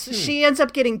 yes, she ends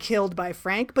up getting killed by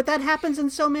Frank, but that happens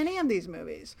in so many of these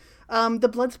movies. The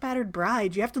Blood-Spattered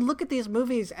Bride, you have to look at these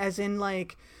movies as in,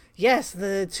 like, yes,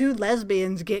 the two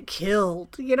lesbians get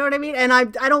killed. You know what I mean? And I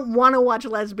don't want to watch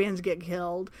lesbians get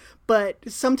killed, but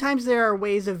sometimes there are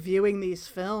ways of viewing these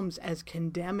films as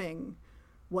condemning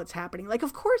what's happening. Like,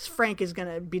 of course Frank is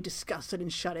going to be disgusted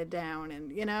and shut it down,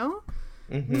 and, you know?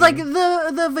 Mm-hmm. Like,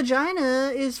 the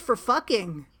vagina is for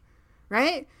fucking,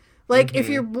 right? Like, if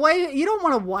your wife, you don't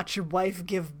want to watch your wife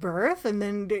give birth, and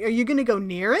then are you going to go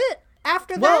near it?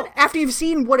 After that, after you've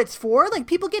seen what it's for, like,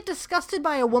 people get disgusted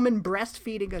by a woman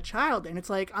breastfeeding a child, and it's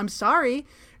like, I'm sorry,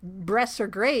 breasts are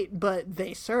great, but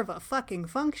they serve a fucking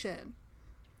function.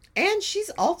 And she's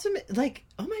ultimate, like,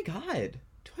 oh my god,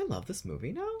 do I love this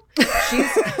movie now?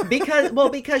 She's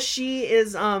because she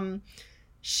is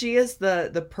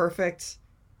the perfect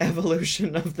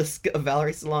evolution of of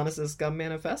Valerie Solanas' Scum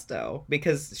Manifesto,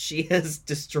 because she has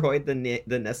destroyed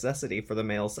the necessity for the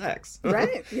male sex.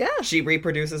 Right, yeah. She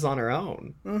reproduces on her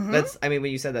own. Mm-hmm. That's, I mean,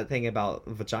 when you said that thing about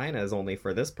vagina is only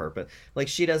for this purpose, like,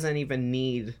 she doesn't even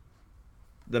need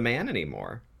the man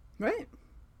anymore. Right.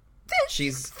 I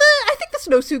think the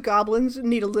snowsuit goblins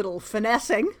need a little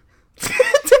finessing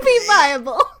to be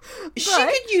viable. She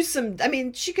could use some, I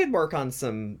mean, she could work on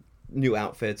some new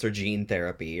outfits or gene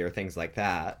therapy or things like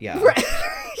that. Yeah. Right.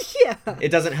 Yeah. It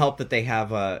doesn't help that they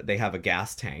have a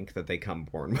gas tank that they come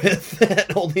born with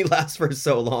that only lasts for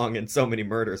so long and so many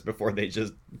murders before they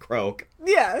just croak.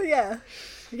 Yeah, yeah.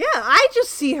 Yeah, I just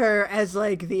see her as,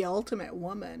 like, the ultimate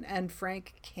woman, and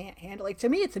Frank can't handle it. Like, to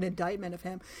me, it's an indictment of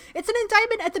him. It's an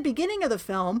indictment at the beginning of the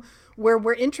film where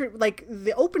we're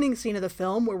the opening scene of the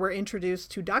film where we're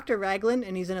introduced to Dr. Raglan,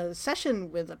 and he's in a session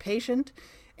with a patient,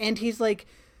 and he's, like,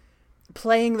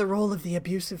 playing the role of the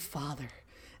abusive father.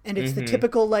 And it's the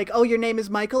typical, like, oh, your name is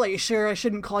Michael? Are you sure I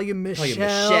shouldn't call you Michelle?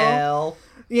 Michelle.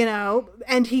 You know,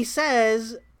 and he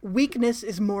says, weakness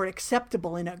is more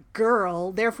acceptable in a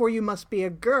girl, therefore you must be a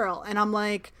girl. And I'm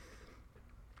like,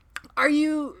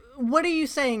 what are you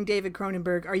saying, David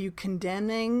Cronenberg? Are you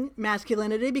condemning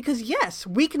masculinity? Because yes,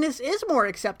 weakness is more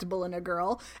acceptable in a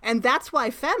girl, and that's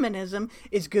why feminism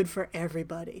is good for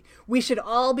everybody. We should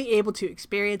all be able to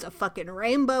experience a fucking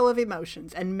rainbow of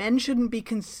emotions, and men shouldn't be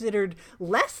considered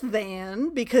less than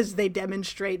because they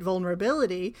demonstrate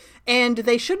vulnerability, and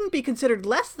they shouldn't be considered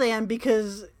less than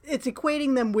because it's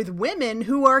equating them with women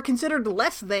who are considered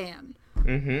less than.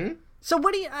 Mm-hmm. So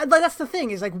that's the thing,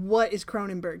 is like, what is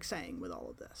Cronenberg saying with all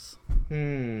of this?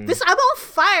 I'm all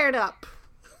fired up.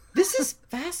 This is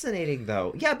fascinating,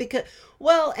 though. Yeah, because,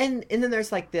 well, and then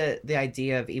there's, like, the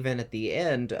idea of, even at the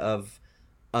end of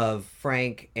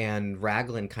Frank and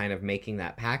Raglan kind of making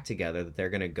that pact together that they're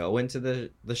going to go into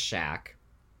the shack.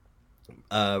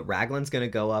 Raglan's going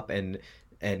to go up and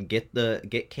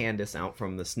get Candace out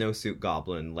from the snowsuit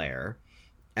goblin lair.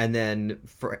 And then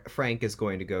Frank is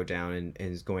going to go down and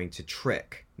is going to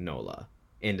trick Nola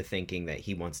into thinking that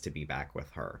he wants to be back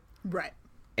with her. Right.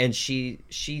 And she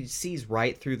sees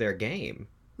right through their game.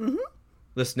 Mm-hmm.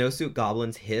 The snowsuit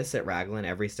goblins hiss at Raglan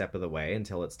every step of the way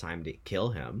until it's time to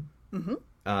kill him. Mm-hmm.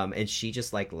 And she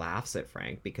just, like, laughs at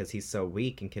Frank because he's so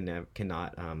weak and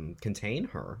cannot contain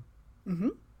her. Mm-hmm.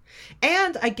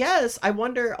 And I guess I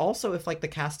wonder also if, like, the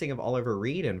casting of Oliver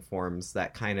Reed informs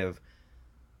that kind of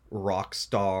rock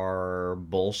star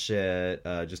bullshit,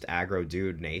 just aggro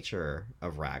dude nature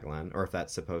of Raglan, or if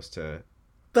that's supposed to,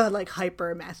 the, like,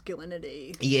 hyper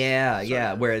masculinity.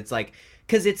 Yeah, where it's like,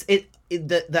 because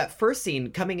that first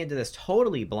scene, coming into this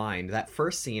totally blind, that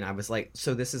first scene, I was like,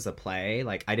 so this is a play?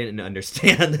 Like, I didn't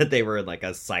understand that they were in, like,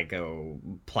 a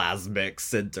psychoplasmic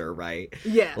center, right?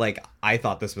 Yeah. Like, I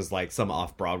thought this was, like, some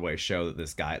off-Broadway show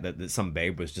that some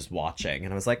babe was just watching.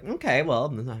 And I was like, okay,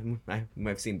 well,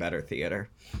 I've seen better theater.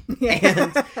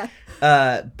 Yeah.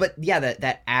 And, but yeah,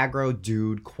 that aggro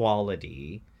dude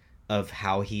quality of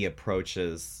how he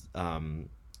approaches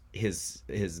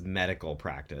his medical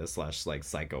practice / like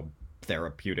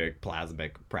psychotherapeutic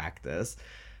plasmic practice,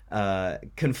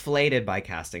 conflated by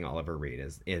casting Oliver Reed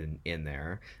as in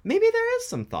there. Maybe there is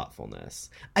some thoughtfulness.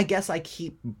 I guess I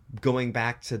keep going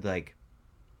back to, like,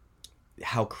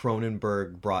 how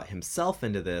Cronenberg brought himself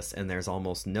into this, and there's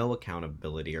almost no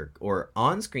accountability or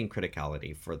on-screen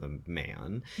criticality for the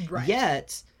man. Right.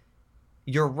 Yet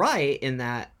you're right in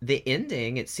that the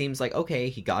ending, it seems like, okay,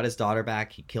 he got his daughter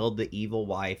back, he killed the evil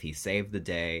wife, he saved the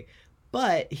day,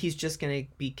 but he's just going to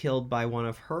be killed by one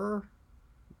of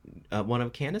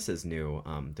Candace's new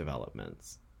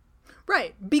developments.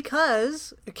 Right,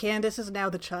 because Candace is now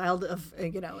the child of,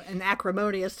 an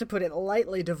acrimonious, to put it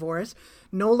lightly, divorce.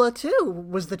 Nola, too,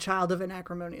 was the child of an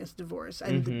acrimonious divorce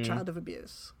and the child of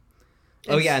abuse.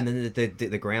 Oh, yeah, and then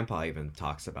the grandpa even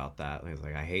talks about that. He's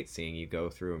like, I hate seeing you go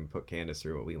through and put Candace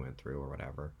through what we went through or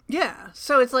whatever. Yeah,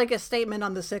 so it's like a statement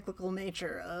on the cyclical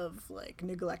nature of, like,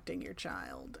 neglecting your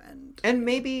child. And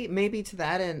maybe to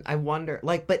that end, I wonder,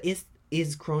 like, but is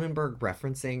Cronenberg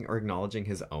referencing or acknowledging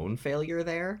his own failure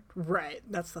there? Right,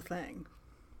 that's the thing.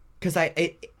 Because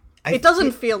it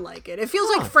doesn't feel like it. It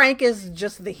feels like Frank is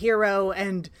just the hero,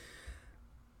 and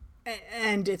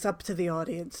it's up to the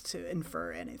audience to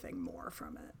infer anything more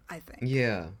from it, I think.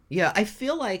 Yeah, I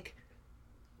feel like,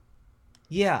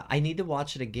 I need to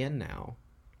watch it again now.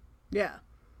 Yeah.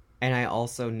 And I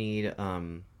also need,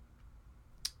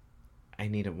 I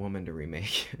need a woman to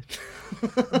remake it.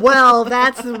 Well,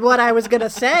 that's what I was going to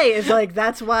say, is like,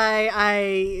 that's why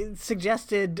I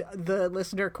suggested the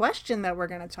listener question that we're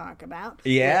going to talk about.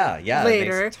 Yeah,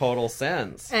 later. It makes total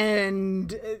sense.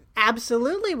 And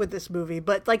absolutely with this movie.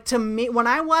 But like, to me, when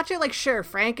I watch it, like, sure,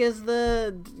 Frank is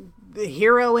the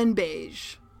hero in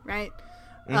beige, right?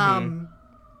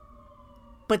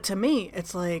 But to me,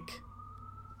 it's like,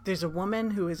 there's a woman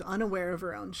who is unaware of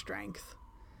her own strength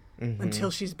until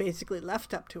she's basically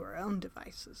left up to her own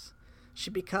devices.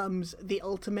 She becomes the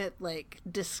ultimate, like,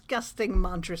 disgusting,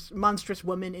 monstrous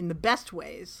woman in the best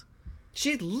ways.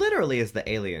 She literally is the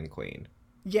alien queen.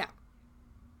 Yeah.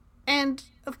 And,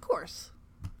 of course,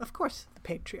 the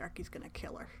patriarchy's gonna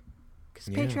kill her. Because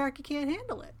patriarchy can't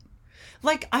handle it.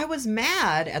 Like, I was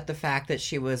mad at the fact that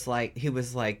she's like,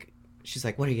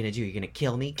 what are you gonna do? You're gonna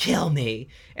kill me? Kill me!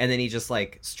 And then he just,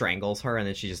 like, strangles her, and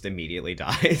then she just immediately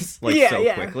dies,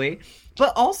 quickly.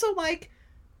 But also, like,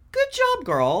 good job,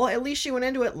 girl. At least she went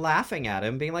into it laughing at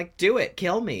him, being like, do it,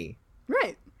 kill me.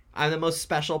 Right. I'm the most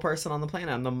special person on the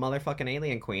planet. I'm the motherfucking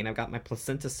alien queen. I've got my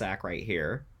placenta sac right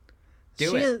here.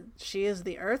 She is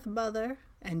the Earth Mother,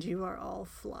 and you are all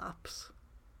flops.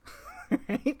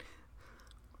 Right?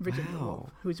 Virginia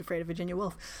Woolf. Who's Afraid of Virginia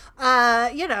Woolf?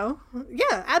 Yeah,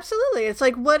 absolutely. It's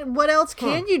like, what else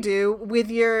can you do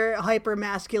with your hyper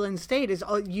masculine state? Is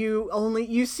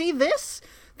you see this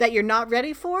that you're not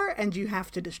ready for, and you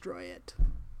have to destroy it.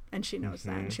 And she knows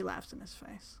that, and she laughs in his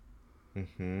face.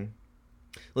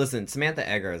 Listen, Samantha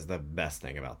Eggar is the best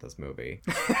thing about this movie.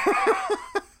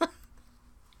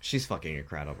 She's fucking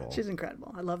incredible. She's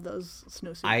incredible. I love those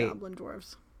snowsuit goblin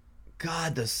dwarves.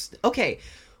 God, okay.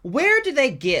 Where do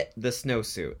they get the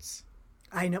snowsuits?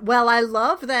 I know. Well, I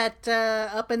love that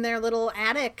up in their little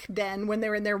attic den when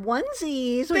they're in their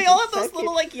onesies. They all have those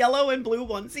little, like, yellow and blue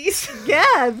onesies.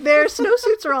 Yeah, their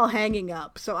snowsuits are all hanging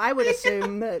up. So I would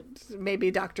assume that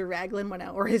maybe Dr. Raglan went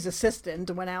out, or his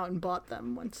assistant went out and bought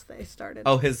them once they started.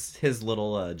 Oh, his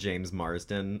little James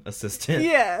Marsden assistant.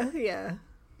 Yeah.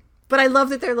 But I love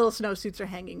that their little snowsuits are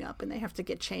hanging up, and they have to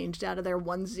get changed out of their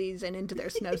onesies and into their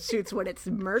snowsuits when it's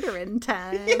murdering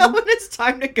time. Yeah, when it's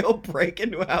time to go break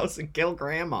into a house and kill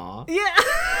grandma. Yeah.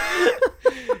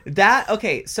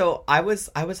 Okay, so I was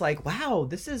like, wow,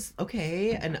 this is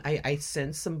okay. And I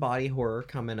sense some body horror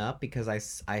coming up because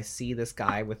I see this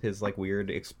guy with his, like, weird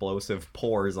explosive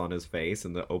pores on his face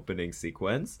in the opening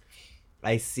sequence.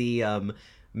 I see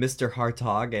Mr.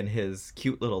 Hartog and his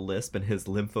cute little lisp and his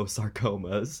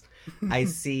lymphosarcomas. I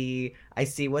see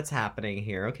what's happening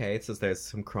here. Okay, it says there's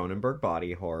some Cronenberg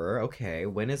body horror. Okay,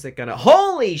 when is it gonna...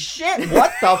 Holy shit,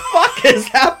 what the fuck is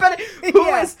happening? Who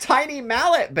is Tiny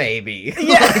Mallet Baby?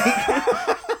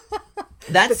 Yeah.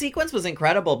 That sequence was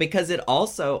incredible because it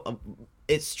also...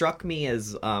 it struck me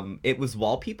as... it was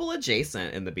Wall People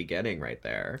adjacent in the beginning right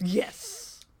there.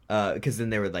 Yes. Because then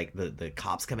they were like, the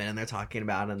cops come in and they're talking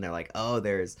about it, and they're like, oh,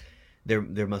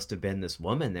 there must have been this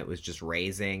woman that was just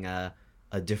raising a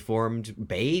deformed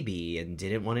baby and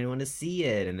didn't want anyone to see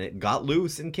it, and it got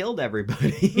loose and killed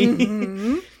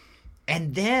everybody.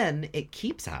 And then it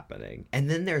keeps happening, and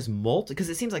then there's because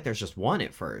it seems like there's just one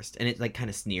at first, and it, like, kind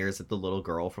of sneers at the little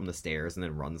girl from the stairs and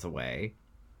then runs away,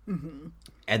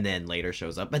 and then later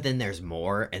shows up, but then there's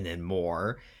more and then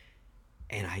more.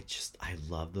 And I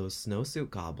love those snowsuit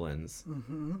goblins.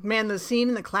 Man, the scene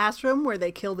in the classroom where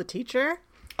they kill the teacher.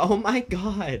 Oh my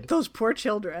god. Those poor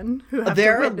children who have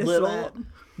to witness that.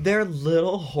 Their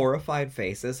little horrified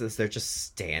faces as they're just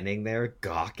standing there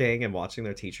gawking and watching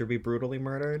their teacher be brutally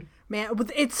murdered. Man,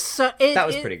 that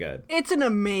was pretty good. It's an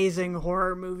amazing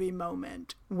horror movie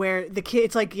moment where the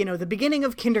kids, like, you know, the beginning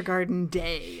of kindergarten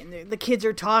day, and the kids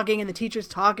are talking and the teacher's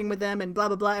talking with them and blah,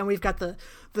 blah, blah. And we've got the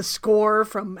score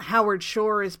from Howard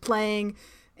Shore is playing,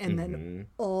 and then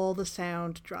all the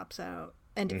sound drops out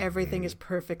and everything is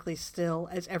perfectly still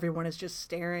as everyone is just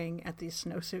staring at these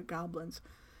snowsuit goblins.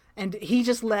 And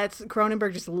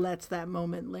Cronenberg just lets that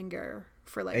moment linger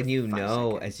for like 5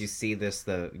 seconds. As you see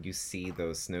you see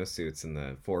those snowsuits in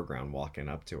the foreground walking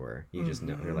up to her. You just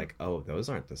know, you're like, oh, those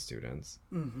aren't the students.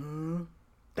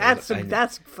 That's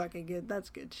fucking good. That's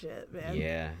good shit, man.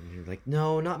 Yeah. And you're like,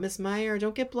 no, not Miss Meyer.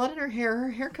 Don't get blood in her hair. Her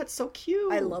haircut's so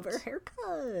cute. I love her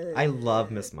haircut. I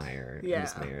love Miss Meyer. Yeah.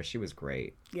 Miss Meyer. She was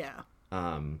great. Yeah.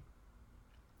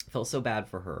 Felt so bad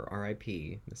for her.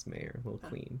 R.I.P. Miss Mayer, little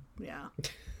queen. Yeah.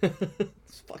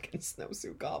 These fucking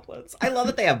snowsuit goblins. I love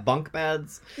that they have bunk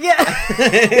beds. Yeah.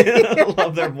 I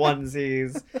love their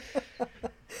onesies.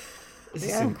 This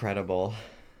is incredible.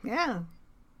 Yeah.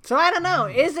 So I don't know.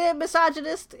 Is it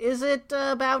misogynist? Is it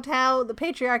about how the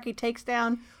patriarchy takes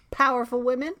down powerful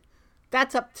women?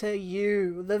 That's up to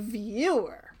you, the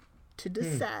viewer. to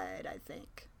decide, I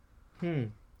think.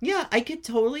 Yeah, I can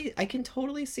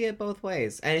totally see it both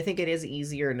ways. And I think it is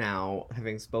easier now,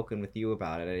 having spoken with you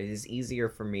about it, it is easier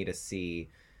for me to see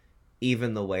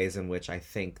even the ways in which I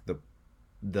think the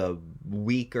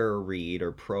weaker read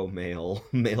or pro-male,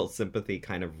 male sympathy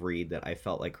kind of read that I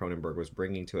felt like Cronenberg was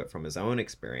bringing to it from his own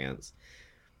experience.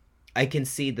 I can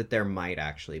see that there might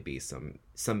actually be some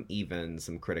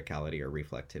criticality or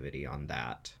reflectivity on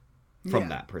that from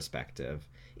that perspective.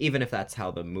 Even if that's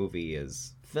how the movie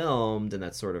is filmed and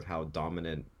that's sort of how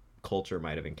dominant culture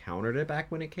might have encountered it back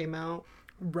when it came out.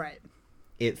 Right.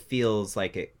 It feels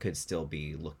like it could still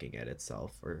be looking at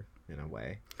itself, or in a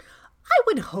way. I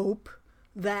would hope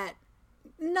that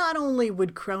not only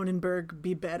would Cronenberg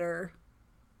be better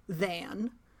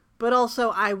than, but also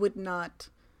I would not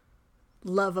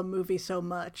love a movie so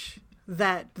much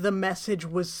that the message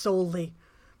was solely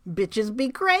bitches be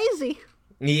crazy.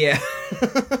 Yeah.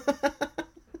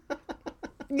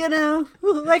 You know,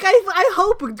 like I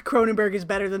hope Cronenberg is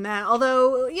better than that.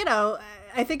 Although, you know,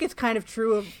 I think it's kind of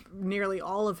true of nearly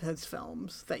all of his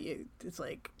films that it's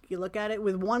like you look at it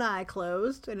with one eye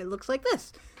closed and it looks like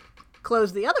this.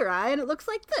 Close the other eye and it looks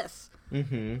like this.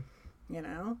 Mm-hmm. You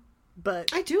know,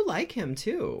 but I do like him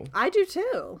too. I do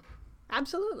too.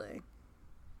 Absolutely.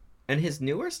 And his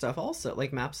newer stuff also,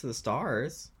 like Maps to the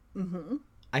Stars. Mm-hmm.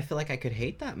 I feel like I could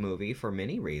hate that movie for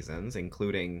many reasons,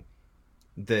 including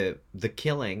the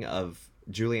killing of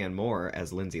Julianne Moore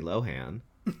as Lindsay Lohan.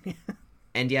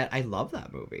 And yet I love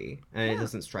that movie. And it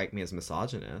doesn't strike me as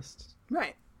misogynist.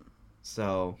 Right.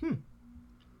 So,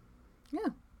 Yeah.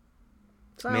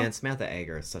 So, man, Samantha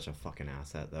Eggar is such a fucking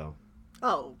asset, though.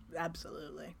 Oh,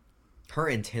 absolutely. Her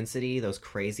intensity, those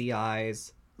crazy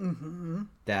eyes. Mm-hmm.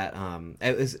 That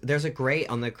there's a great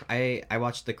I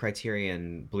watched the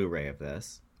Criterion Blu-ray of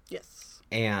this. Yes.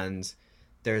 And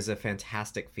there's a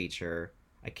fantastic feature.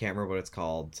 I can't remember what it's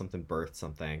called. Something Birth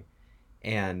something.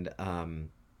 And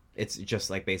it's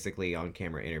just like basically on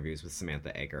camera interviews with Samantha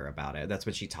Eggar about it. That's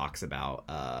what she talks about.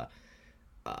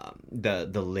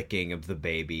 The licking of the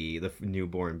baby, the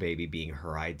newborn baby being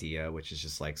her idea, which is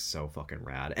just like so fucking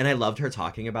rad. And I loved her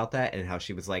talking about that and how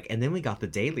she was like, and then we got the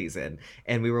dailies in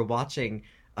and we were watching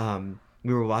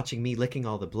me licking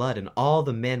all the blood and all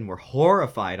the men were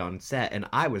horrified on set and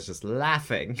I was just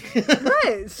laughing.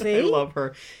 Right, see? I love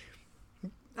her.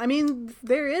 I mean,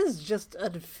 there is just a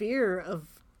fear of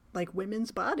like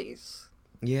women's bodies.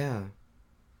 Yeah.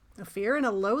 A fear and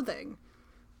a loathing.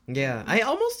 Yeah. I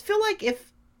almost feel like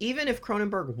even if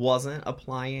Cronenberg wasn't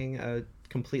applying a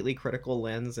completely critical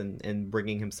lens and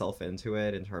bringing himself into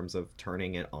it in terms of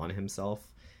turning it on himself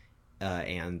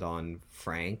and on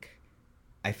Frank,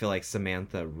 I feel like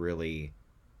Samantha really,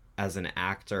 as an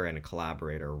actor and a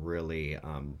collaborator, really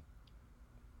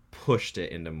pushed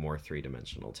it into more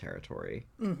three-dimensional territory.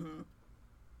 Mm-hmm.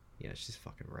 Yeah, she's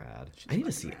fucking rad. I need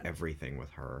to see everything with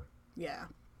her. Yeah.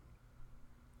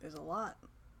 There's a lot.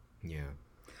 Yeah.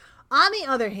 On the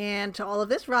other hand, to all of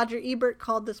this, Roger Ebert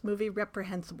called this movie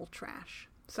reprehensible trash.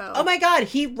 So, oh my god,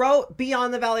 he wrote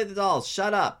Beyond the Valley of the Dolls.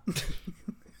 Shut up.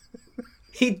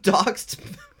 He doxed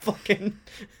fucking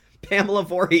Pamela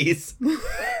Voorhees. It's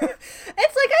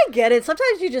like, I get it.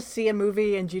 Sometimes you just see a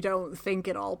movie and you don't think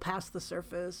it all past the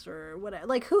surface or whatever.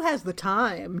 Like, who has the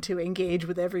time to engage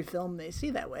with every film they see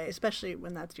that way, especially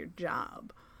when that's your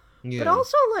job? Yeah. But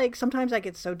also, like, sometimes I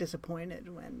get so disappointed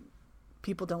when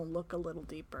people don't look a little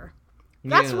deeper.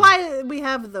 That's why we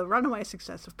have the runaway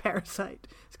success of Parasite.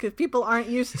 It's because people aren't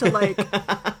used to, like,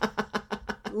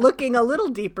 looking a little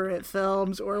deeper at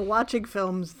films or watching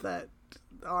films that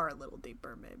are a little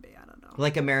deeper, maybe. I don't know.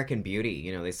 Like American Beauty,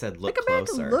 you know, they said look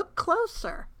closer. Look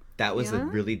closer. That was a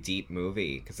really deep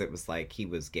movie because it was like he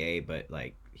was gay, but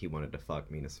like he wanted to fuck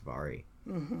Mina Suvari.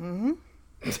 Mm-hmm.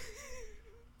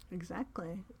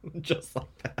 Exactly. Just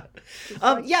like that.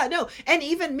 Yeah, no. And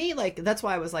even me, like, that's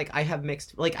why I was like, I have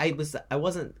mixed, like, I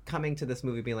wasn't coming to this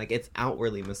movie being like, it's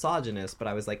outwardly misogynist, but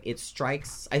I was like, it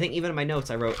strikes, I think even in my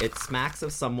notes I wrote, it smacks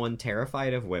of someone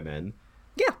terrified of women.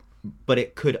 Yeah. But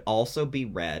it could also be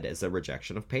read as a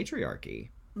rejection of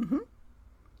patriarchy.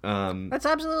 Mm-hmm. That's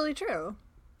absolutely true.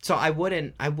 So I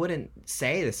wouldn't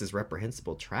say this is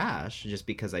reprehensible trash just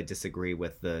because I disagree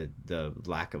with the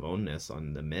lack of onus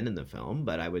on the men in the film,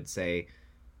 but I would say,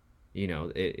 you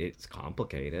know, it's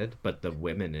complicated, but the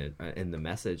women in the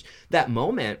message, that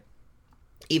moment,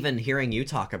 even hearing you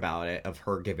talk about it, of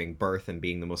her giving birth and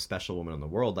being the most special woman in the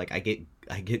world, like I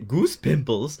get goose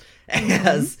pimples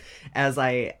as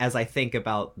I think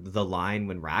about the line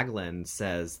when Raglan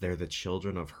says they're the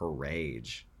children of her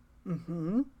rage.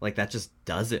 Mm-hmm. Like, that just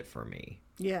does it for me.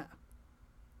 Yeah.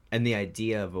 And the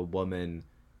idea of a woman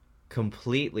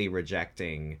completely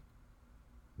rejecting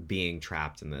being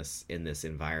trapped in this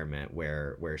environment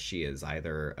where she is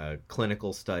either a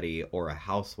clinical study or a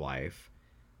housewife,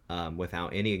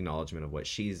 without any acknowledgement of what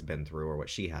she's been through or what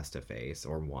she has to face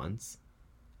or wants,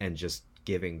 and just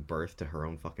giving birth to her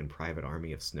own fucking private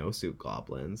army of snowsuit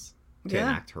goblins to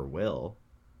enact her will.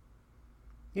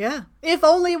 Yeah. If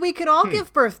only we could all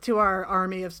give birth to our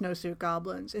army of snowsuit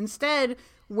goblins. Instead,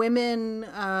 women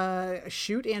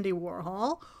shoot Andy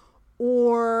Warhol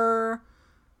or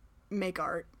make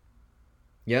art.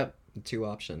 Yep. 2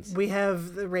 options. We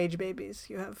have the rage babies.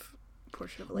 You have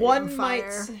Portrait of a Lady on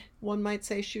Fire. One might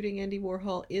say shooting Andy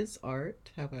Warhol is art,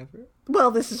 however.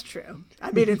 Well, this is true.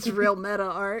 I mean, it's real meta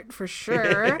art for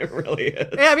sure. It really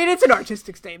is. Yeah, I mean, it's an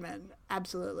artistic statement.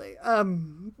 Absolutely.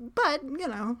 But, you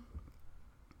know,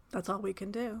 that's all we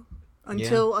can do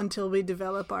until we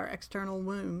develop our external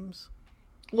wombs.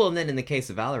 Well, and then in the case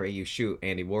of Valerie, you shoot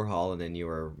Andy Warhol and then you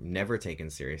are never taken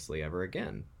seriously ever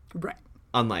again. Right.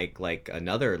 Unlike like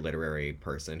another literary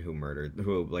person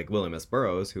who like William S.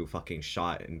 Burroughs, who fucking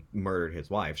shot and murdered his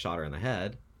wife, shot her in the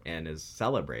head, and is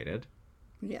celebrated.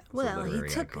 Yeah. Well, he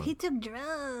took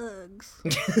drugs.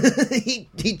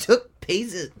 he took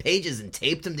pages and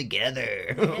taped them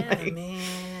together. Yeah,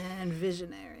 man,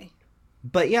 visionary.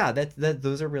 But yeah,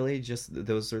 those are really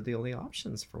those are the only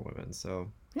options for women.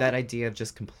 So that idea of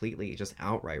just completely, just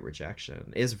outright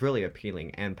rejection is really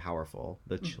appealing and powerful.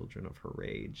 The children of her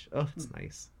rage. Oh, it's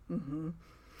nice. Mm-hmm.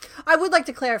 I would like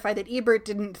to clarify that Ebert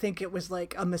didn't think it was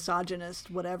like a misogynist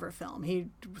whatever film. He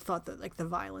thought that like the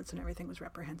violence and everything was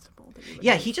reprehensible.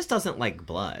 He just doesn't like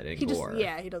blood and gore.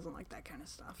 He doesn't like that kind of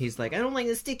stuff. He's like, I don't like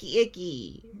the sticky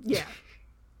icky. Yeah.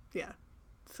 Yeah.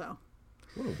 So.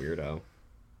 What a weirdo.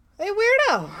 A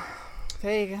weirdo.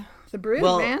 There you go. The Brood,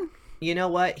 man. You know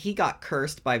what? He got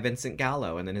cursed by Vincent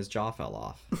Gallo and then his jaw fell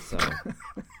off. So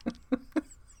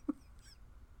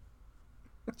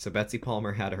So Betsy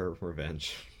Palmer had her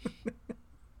revenge.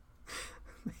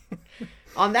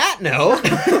 On that note,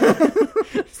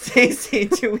 Stacey,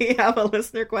 do we have a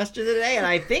listener question today? And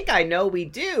I think I know we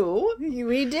do.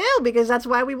 We do, because that's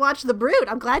why we watched The Brood.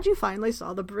 I'm glad you finally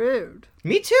saw The Brood.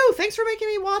 Me too. Thanks for making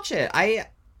me watch it. I'm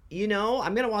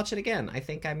going to watch it again. I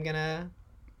feel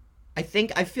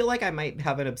like I might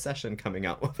have an obsession coming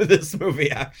out with this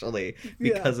movie, actually,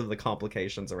 because of the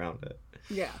complications around it.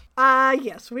 Yeah.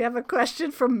 Yes, we have a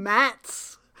question from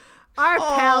Mats. Our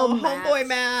pal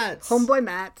Mats. Homeboy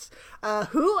Mats.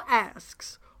 Who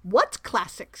asks, what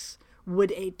classics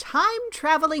would a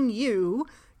time-traveling you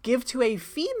give to a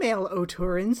female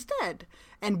auteur instead?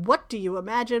 And what do you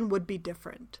imagine would be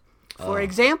different? For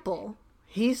example,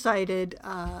 he cited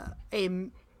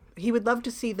he would love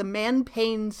to see the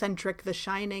man-pain-centric The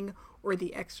Shining or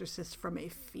The Exorcist from a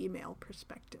female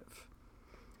perspective.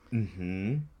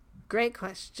 Mm-hmm. Great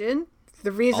question.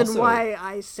 The reason why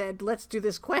I said let's do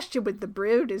this question with The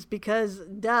Brood is because,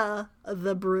 The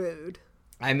Brood.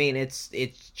 I mean, it's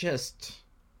just...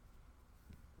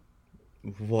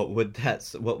 What would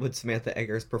Samantha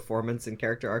Eggar's performance and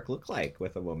character arc look like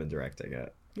with a woman directing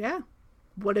it? Yeah.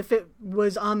 What if it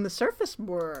was on the surface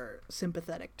more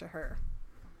sympathetic to her?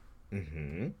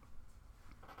 Mm-hmm.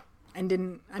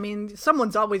 And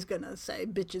someone's always gonna say,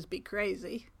 bitches be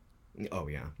crazy. Oh,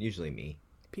 yeah. Usually me.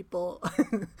 People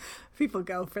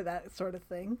go for that sort of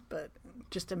thing, but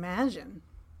just imagine.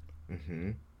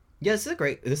 Mm-hmm. Yeah, this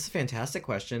is a fantastic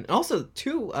question. And also,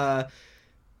 too, I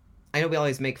know we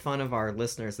always make fun of our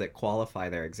listeners that qualify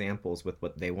their examples with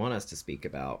what they want us to speak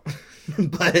about.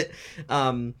 But,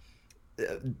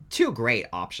 2 great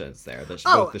options there.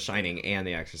 Both The Shining and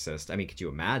The Exorcist. I mean, could you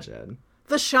imagine?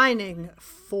 The Shining,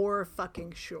 for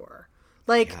fucking sure.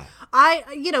 Like,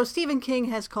 yeah. Stephen King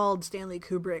has called Stanley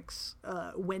Kubrick's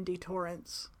Wendy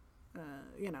Torrance,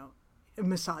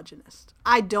 misogynist.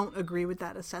 I don't agree with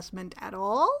that assessment at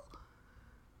all.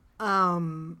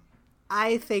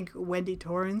 I think Wendy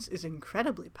Torrance is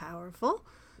incredibly powerful.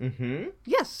 Mm-hmm.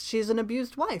 Yes, she's an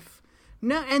abused wife.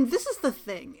 No, and this is the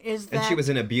thing, is that... And she was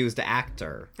an abused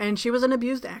actor.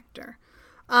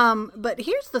 But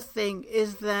here's the thing,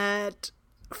 is that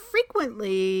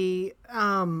frequently...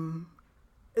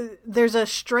 there's a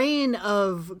strain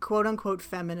of quote-unquote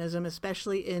feminism,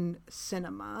 especially in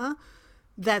cinema,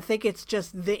 that think it's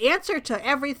just the answer to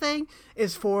everything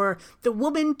is for the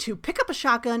woman to pick up a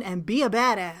shotgun and be a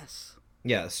badass.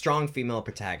 Yeah, strong female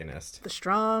protagonist. The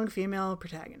strong female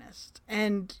protagonist.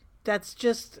 And that's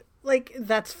just, like,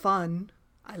 that's fun.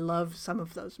 I love some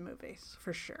of those movies,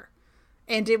 for sure.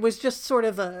 And it was just sort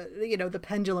of the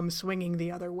pendulum swinging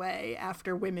the other way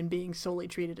after women being solely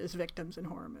treated as victims in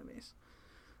horror movies.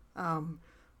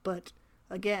 But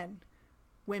again,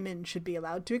 women should be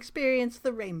allowed to experience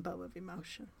the rainbow of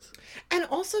emotions. And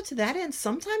also to that end,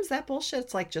 sometimes that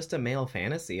bullshit's like just a male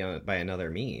fantasy by another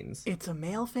means. It's a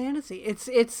male fantasy.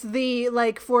 It's the,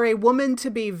 like, for a woman to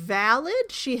be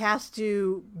valid, she has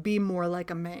to be more like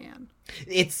a man.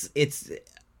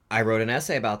 I wrote an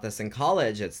essay about this in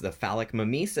college. It's the phallic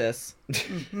mimesis,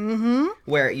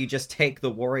 where you just take the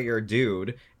warrior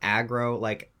dude, aggro,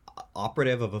 like,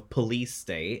 operative of a police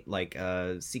state, like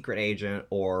a secret agent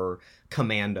or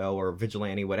commando or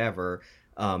vigilante, whatever,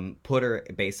 put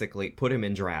him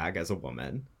in drag as a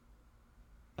woman,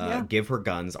 give her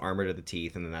guns, armor to the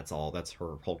teeth, and then that's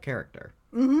her whole character.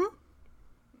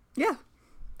 Yeah.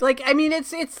 Like, I mean,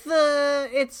 it's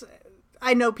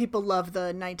I know people love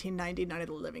the 1990 Night of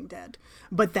the Living Dead,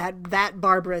 but that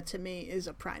Barbara to me is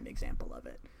a prime example of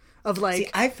it. Of like, see,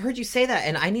 I've heard you say that,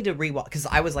 and I need to rewatch, because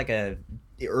I was like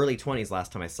the early 20s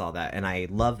last time I saw that, and I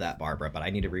love that Barbara, but I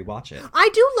need to rewatch it. I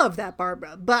do love that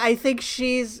Barbara, but I think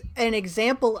she's an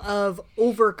example of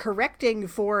overcorrecting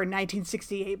for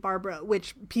 1968 Barbara,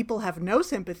 which people have no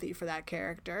sympathy for that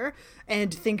character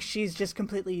and think she's just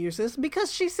completely useless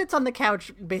because she sits on the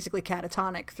couch basically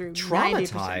catatonic through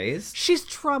 90%. She's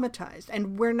traumatized,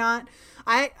 and we're not.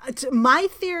 My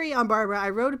theory on Barbara,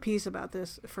 I wrote a piece about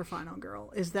this for Final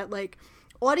Girl, is that, like,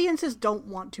 audiences don't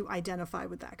want to identify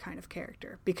with that kind of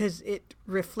character because it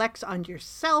reflects on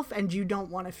yourself and you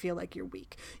don't want to feel like you're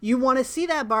weak. You want to see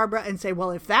that Barbara and say, well,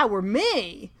 if that were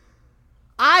me,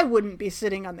 I wouldn't be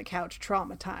sitting on the couch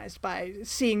traumatized by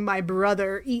seeing my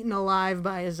brother eaten alive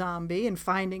by a zombie and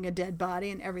finding a dead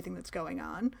body and everything that's going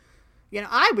on. You know,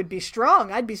 I would be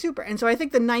strong. I'd be super. And so I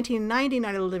think the 1990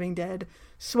 Night of the Living Dead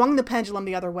swung the pendulum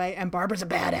the other way, and Barbara's a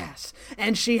badass.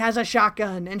 And she has a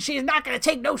shotgun, and she's not going to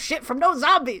take no shit from no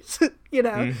zombies, you know?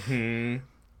 Mm-hmm.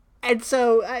 And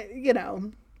so,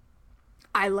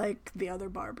 I like the other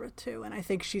Barbara, too, and I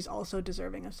think she's also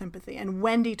deserving of sympathy. And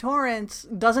Wendy Torrance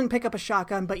doesn't pick up a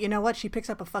shotgun, but you know what? She picks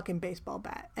up a fucking baseball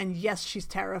bat. And yes, she's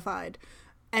terrified,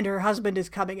 and her husband is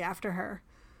coming after her.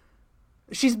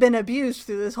 She's been abused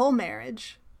through this whole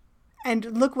marriage,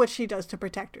 and look what she does to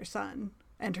protect her son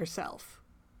and herself.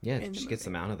 Yeah, she gets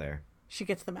them out of there. She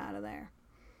gets them out of there,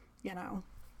 you know.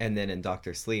 And then in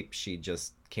Dr. Sleep, she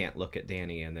just can't look at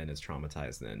Danny and then is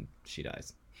traumatized and then she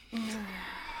dies.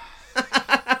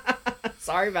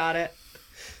 Sorry about it.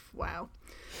 Wow.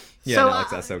 Yeah, so,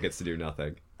 Alex Esso gets to do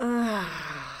nothing.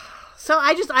 So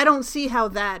I don't see how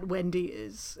that Wendy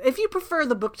is. If you prefer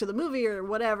the book to the movie or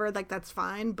whatever, like, that's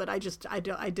fine. But I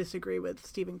disagree with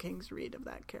Stephen King's read of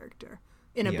that character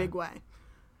in a big way.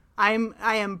 I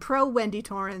am pro Wendy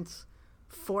Torrance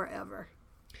forever.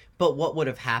 But what would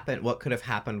have happened? What could have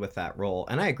happened with that role?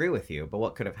 And I agree with you. But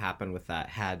what could have happened with that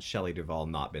had Shelley Duvall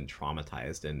not been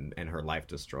traumatized and her life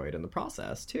destroyed in the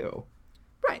process too?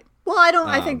 Right. Well,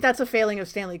 I think that's a failing of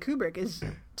Stanley Kubrick. Is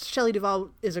Shelley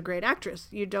Duvall is a great actress.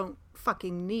 You don't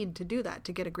fucking need to do that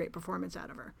to get a great performance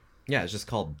out of her. Yeah, it's just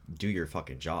called do your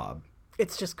fucking job.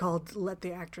 It's just called let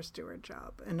the actress do her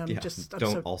job. And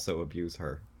don't also abuse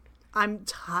her. I'm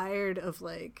tired of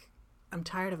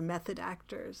method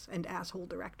actors and asshole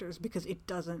directors because it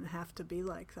doesn't have to be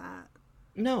like that.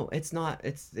 No, it's not.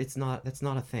 It's not. That's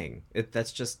not a thing.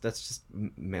 That's just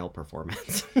male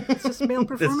performance. It's just male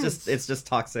performance. It's just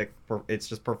toxic. It's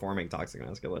just performing toxic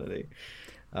masculinity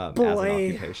as an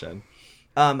occupation.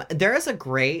 There is a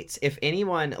great, if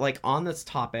anyone, like, on this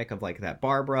topic of, like, that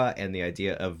Barbara and the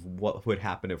idea of what would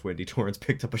happen if Wendy Torrance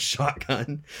picked up a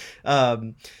shotgun.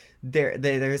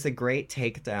 There's a great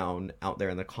takedown out there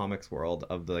in the comics world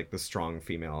of the strong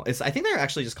female. I think they're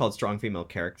actually just called strong female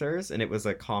characters, and it was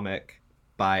a comic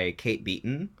by Kate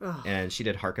Beaton, and she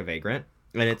did Hark a Vagrant,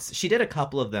 and she did a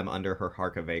couple of them under her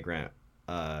Hark a Vagrant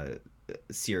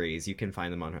series. You can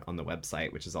find them on the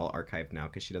website, which is all archived now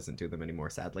because she doesn't do them anymore,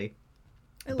 sadly.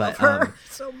 I love her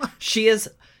so much. I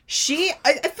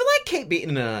feel like Kate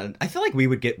Beaton, I feel like we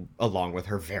would get along with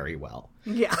her very well.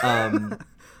 Yeah.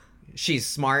 She's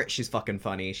smart, she's fucking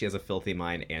funny, she has a filthy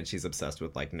mind, and she's obsessed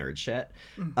with, like, nerd shit.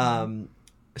 Mm-hmm.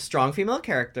 Strong female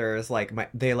characters,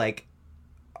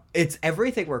 it's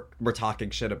everything we're talking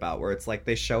shit about, where it's like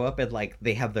they show up and, like,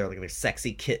 they have their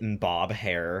sexy kitten bob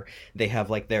hair, they have,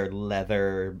 like, their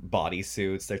leather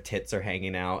bodysuits, their tits are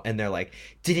hanging out, and they're like,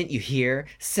 didn't you hear?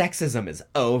 Sexism is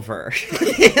over.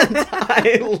 And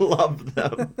I love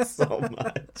them so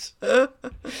much.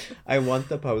 I want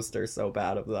the poster so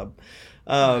bad of them.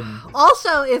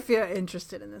 Also, if you're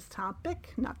interested in this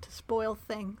topic, not to spoil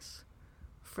things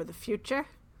for the future,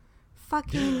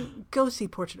 fucking go see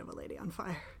Portrait of a Lady on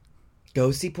Fire.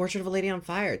 Go see Portrait of a Lady on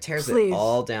Fire. It tears it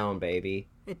all down, baby.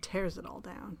 It tears it all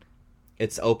down.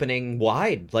 It's opening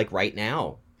wide, like, right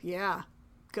now. Yeah.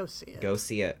 Go see it. Go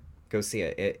see it. Go see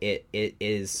it. It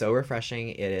is so refreshing.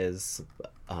 It is.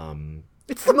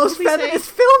 It's the most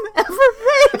feminist film ever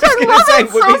made.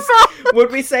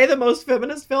 Would we say the most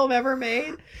feminist film ever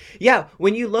made? Yeah,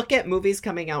 when you look at movies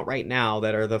coming out right now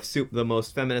that are the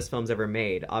most feminist films ever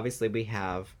made, obviously we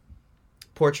have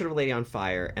Portrait of a Lady on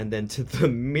Fire, and then to the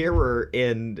mirror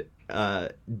in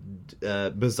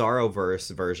Bizarro-verse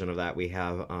version of that, we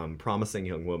have Promising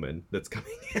Young Woman that's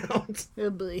coming out.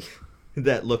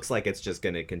 That looks like it's just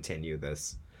going to continue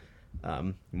this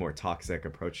more toxic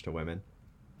approach to women.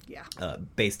 Yeah.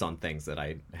 Based on things that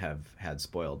I have had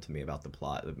spoiled to me about the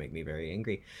plot that make me very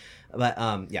angry. But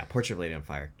yeah, Portrait of a Lady on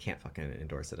Fire. Can't fucking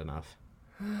endorse it enough.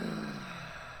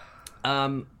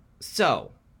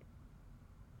 So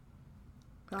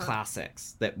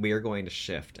classics that we are going to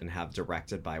shift and have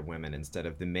directed by women instead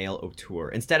of the male auteur,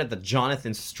 instead of the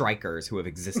Jonathan Strikers who have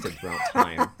existed throughout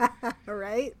time.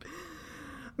 Right?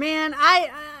 Man,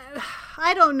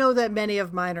 I don't know that many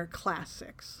of mine are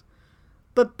classics.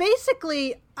 But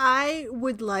basically, I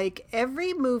would like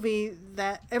every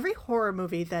horror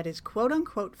movie that is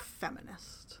quote-unquote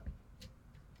feminist,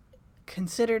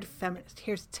 considered feminist.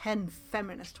 Here's 10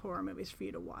 feminist horror movies for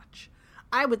you to watch.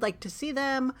 I would like to see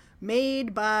them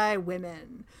made by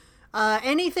women.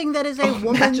 Anything that is a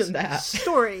woman's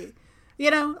story.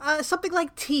 You know, something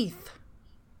like Teeth.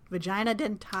 Vagina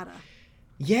Dentata.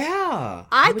 Yeah.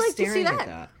 I'd like to see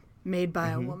that made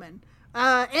by a woman.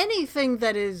 Anything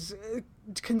that is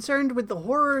concerned with the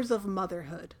horrors of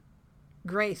motherhood.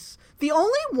 Grace. The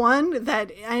only one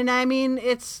that, and I mean,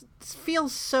 it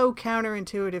feels so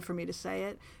counterintuitive for me to say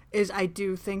it, is I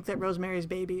do think that Rosemary's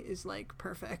Baby is, like,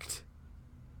 perfect.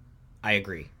 I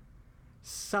agree.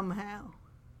 Somehow.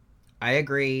 I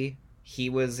agree. He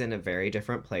was in a very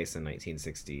different place in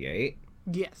 1968.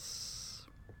 Yes.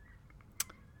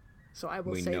 So I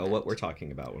will say we know what we're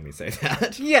talking about when we say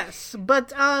that. Yes,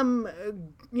 but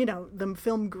you know, the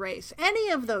film Grace,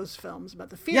 any of those films about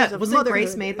the fears of motherhood. Wasn't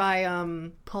Grace made by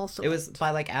Paul Solet? It was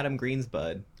by like Adam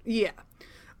Greensbud. Yeah.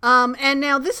 And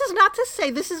now this is not to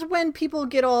say, this is when people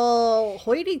get all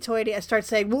hoity-toity and start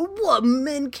saying, well,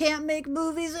 women can't make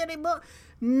movies anymore.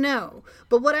 No.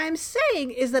 But what I'm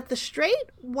saying is that the straight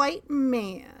white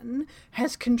man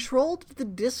has controlled the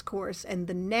discourse and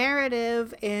the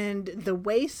narrative and the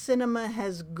way cinema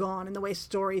has gone and the way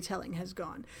storytelling has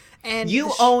gone. And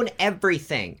you own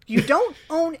everything. You don't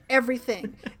own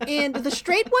everything. And the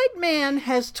straight white man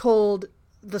has told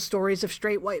the stories of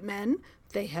straight white men.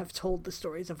 They have told the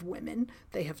stories of women.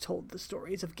 They have told the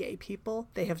stories of gay people.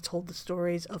 They have told the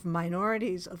stories of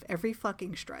minorities of every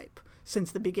fucking stripe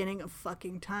since the beginning of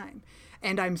fucking time.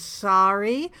 And I'm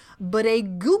sorry, but a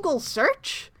Google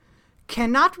search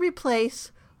cannot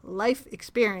replace life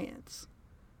experience.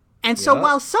 And so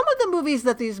while some of the movies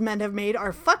that these men have made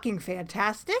are fucking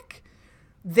fantastic,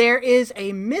 there is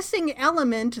a missing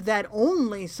element that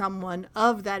only someone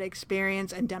of that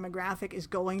experience and demographic is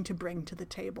going to bring to the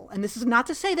table. And this is not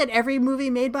to say that every movie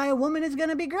made by a woman is going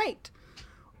to be great,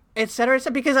 et cetera,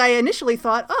 because I initially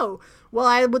thought, oh, well,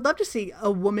 I would love to see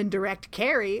a woman direct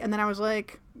Carrie. And then I was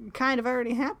like, kind of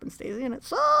already happened, Stacey, and it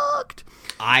sucked.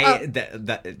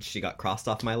 She got crossed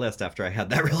off my list after I had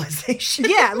that realization.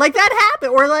 Yeah, like that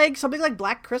happened. Or like something like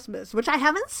Black Christmas, which I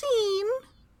haven't seen.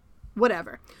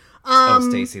 Whatever.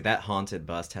 Stacey, that haunted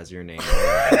bust has your name.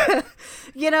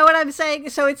 You know what I'm saying?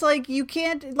 So it's like, you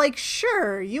can't, like,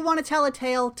 sure, you want to tell a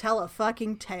tale, tell a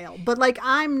fucking tale. But, like,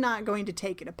 I'm not going to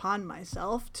take it upon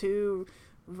myself to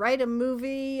write a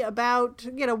movie about,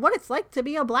 you know, what it's like to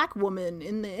be a black woman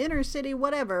in the inner city,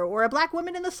 whatever, or a black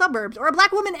woman in the suburbs, or a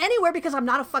black woman anywhere, because I'm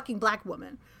not a fucking black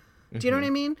woman. Do you know what I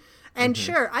mean? And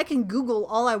sure, I can Google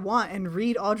all I want and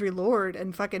read Audre Lorde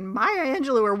and fucking Maya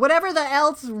Angelou or whatever the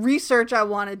else research I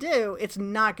want to do. It's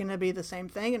not going to be the same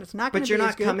thing, and it's not going to be as good.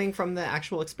 But you're not coming from the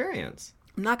actual experience.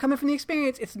 I'm not coming from the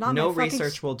experience. It's not no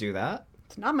research will do that.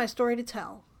 It's not my story to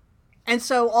tell. And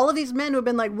so all of these men who have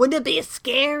been like, wouldn't it be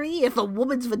scary if a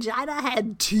woman's vagina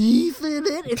had teeth in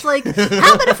it? It's like,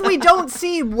 how about if we don't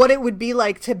see what it would be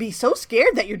like to be so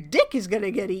scared that your dick is going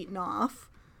to get eaten off?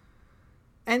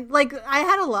 And, like, I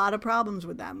had a lot of problems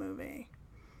with that movie.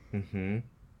 Mm-hmm.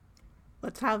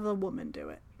 Let's have a woman do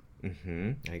it.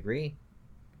 Mm-hmm. I agree.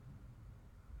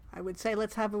 I would say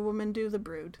let's have a woman do The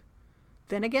Brood.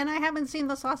 Then again, I haven't seen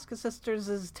the Soska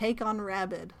Sisters' take on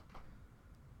Rabid.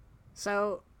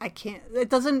 So, I can't... It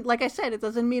doesn't... Like I said, it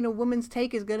doesn't mean a woman's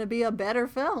take is going to be a better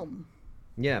film.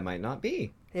 Yeah, it might not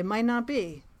be. It might not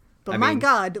be. But my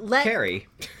God, Carrie.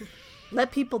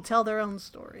 Let people tell their own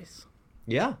stories.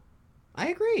 Yeah. I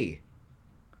agree.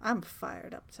 I'm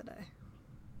fired up today.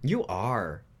 You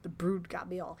are. The Brood got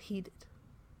me all heated.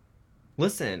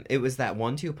 Listen, it was that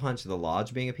 1-2 punch of the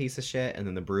Lodge being a piece of shit, and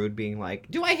then the Brood being like,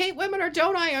 do I hate women or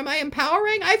don't I? Am I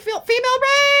empowering? I feel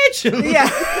female rage!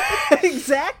 Yeah,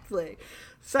 exactly.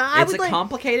 So it's a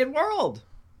complicated world.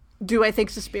 Do I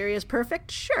think Suspiria is perfect?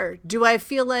 Sure. Do I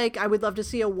feel like I would love to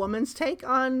see a woman's take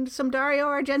on some Dario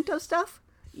Argento stuff?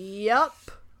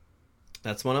 Yup.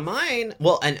 That's one of mine.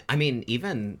 Well, and I mean,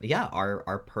 even,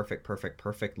 our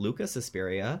perfect Luca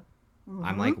Suspiria. Mm-hmm.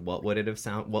 I'm like, what would it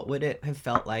have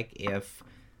felt like if,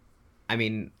 I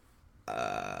mean,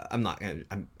 I'm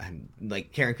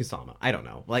like Karen Kusama. I don't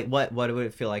know. Like, what would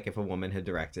it feel like if a woman had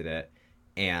directed it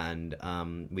and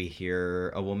we hear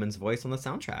a woman's voice on the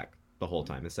soundtrack the whole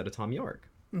time instead of Tom York?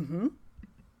 Mm-hmm.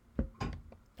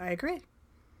 I agree.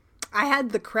 I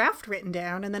had The Craft written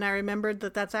down, and then I remembered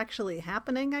that that's actually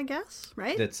happening, I guess,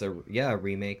 right? That's a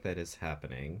remake that is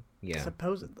happening. Yeah.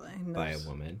 Supposedly. By a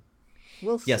woman.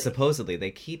 We'll see. Yeah, supposedly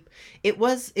they keep it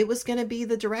was going to be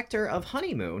the director of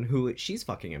Honeymoon, who she's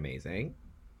fucking amazing.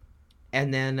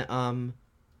 And then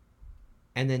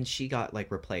she got like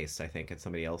replaced, I think, and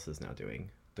somebody else is now doing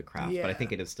The Craft, but I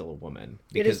think it is still a woman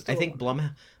because I think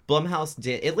Blumhouse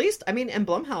did, at least, I mean, and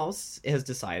Blumhouse has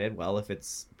decided, well, if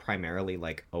it's primarily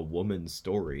like a woman's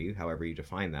story, however you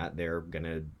define that, they're going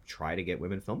to try to get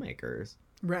women filmmakers.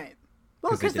 Right.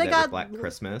 Well, because they got Black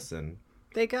Christmas and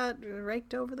they got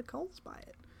raked over the coals by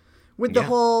it. With the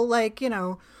whole, like,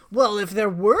 well, if there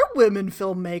were women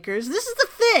filmmakers, this is the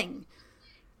thing,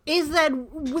 is that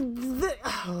with the...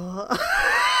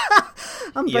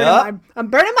 I'm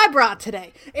burning my bra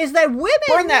today. Is that women...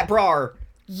 Burn that bra!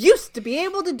 Used to be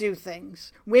able to do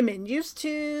things. Women used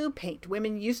to paint.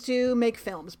 Women used to make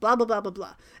films. Blah, blah, blah, blah,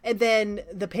 blah. And then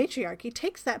the patriarchy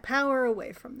takes that power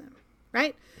away from them.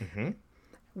 Right? Mm-hmm.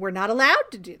 We're not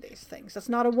allowed to do these things. That's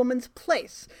not a woman's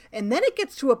place. And then it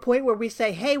gets to a point where we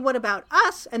say, hey, what about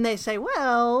us? And they say,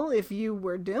 well, if you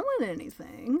were doing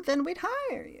anything, then we'd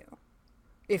hire you.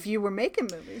 If you were making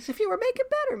movies. If you were making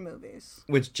better movies.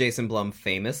 Which Jason Blum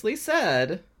famously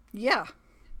said. Yeah.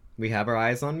 We have our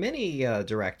eyes on many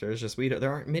directors, just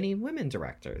there aren't many women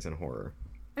directors in horror.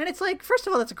 And it's like, first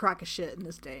of all, that's a crock of shit in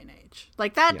this day and age.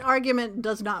 Like, that argument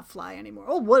does not fly anymore.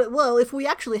 Oh, well, if we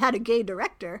actually had a gay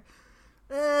director,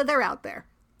 they're out there.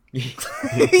 You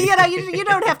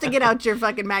don't have to get out your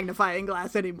fucking magnifying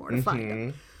glass anymore to find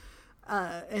them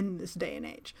in this day and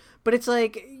age. But it's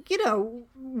like,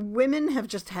 women have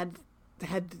just had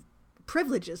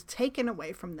privileges taken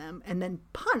away from them and then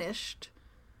punished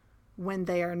when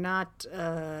they are not,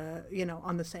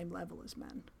 on the same level as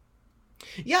men.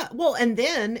 Yeah, well, and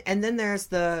then there's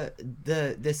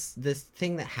this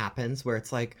thing that happens where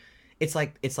it's like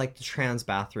the trans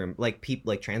bathroom, like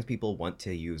trans people want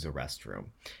to use a restroom,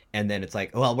 and then it's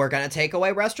like, well, we're gonna take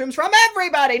away restrooms from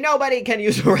everybody. Nobody can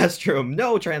use a restroom.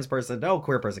 No trans person, no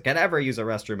queer person can ever use a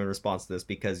restroom in response to this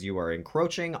because you are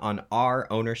encroaching on our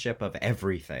ownership of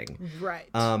everything. Right.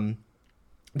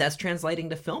 That's translating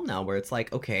to film now, where it's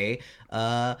like, okay,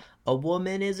 a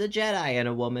woman is a Jedi and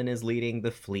a woman is leading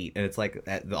the fleet. And it's like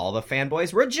all the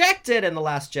fanboys rejected in The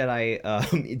Last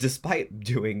Jedi. Despite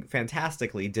doing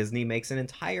fantastically, Disney makes an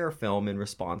entire film in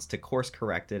response to course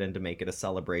correct it and to make it a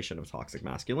celebration of toxic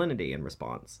masculinity in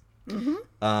response. Mm-hmm.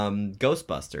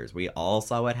 Ghostbusters. We all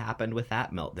saw what happened with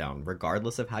that meltdown.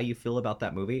 Regardless of how you feel about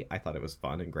that movie, I thought it was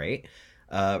fun and great.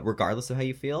 Regardless of how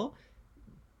you feel,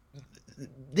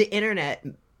 the internet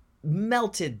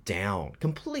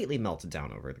completely melted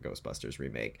down over the Ghostbusters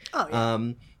remake. Oh,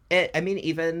 yeah. I mean,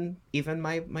 even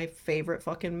my favorite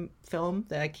fucking film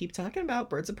that I keep talking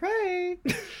about, Birds of Prey.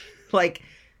 Like,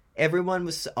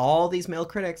 all these male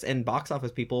critics and box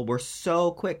office people were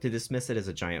so quick to dismiss it as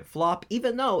a giant flop,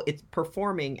 even though it's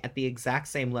performing at the exact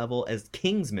same level as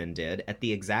Kingsman did at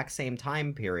the exact same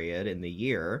time period in the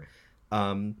year.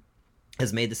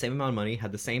 Has made the same amount of money,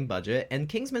 had the same budget, and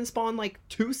Kingsman spawned like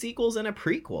 2 sequels and a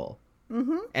prequel.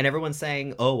 Mm-hmm. And everyone's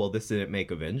saying, oh, well, this didn't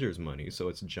make Avengers money, so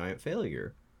it's a giant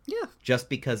failure. Yeah. Just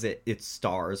because it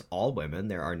stars all women,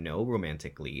 there are no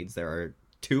romantic leads, there are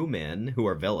 2 men who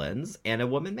are villains, and a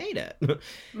woman made it.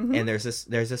 Mm-hmm. And there's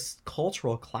this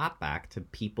cultural clapback to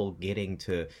people getting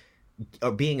to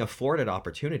being afforded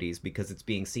opportunities because it's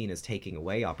being seen as taking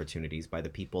away opportunities by the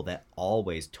people that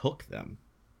always took them.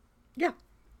 Yeah.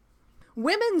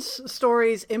 Women's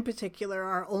stories in particular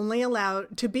are only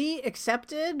allowed to be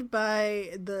accepted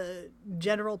by the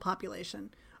general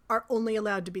population, are only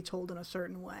allowed to be told in a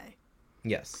certain way.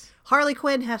 Yes. Harley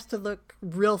Quinn has to look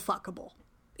real fuckable.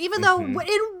 Even though, in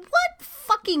what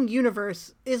fucking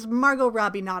universe is Margot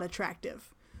Robbie not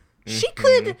attractive? She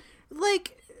could,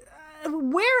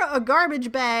 wear a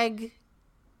garbage bag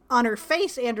on her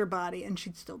face and her body, and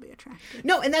she'd still be attractive.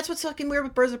 No, and that's what's fucking weird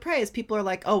with Birds of Prey is people are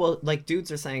like, oh, well, like,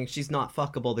 dudes are saying she's not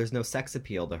fuckable, there's no sex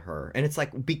appeal to her. And it's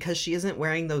like, because she isn't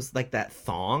wearing those, like, that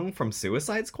thong from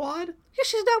Suicide Squad? Yeah,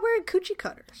 she's not wearing coochie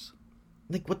cutters.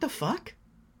 Like, what the fuck?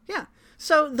 Yeah.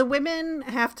 So the women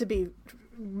have to be...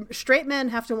 Straight men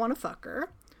have to want to fuck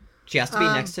her. She has to be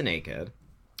next to naked.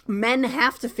 Men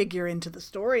have to figure into the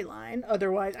storyline.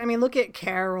 Otherwise, I mean, look at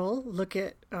Carol. Look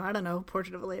at, I don't know,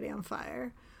 Portrait of a Lady on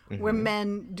Fire. Where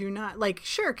men do not... Like,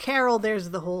 sure, Carol,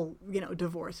 there's the whole,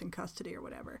 divorce and custody or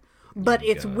whatever. But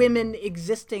it's women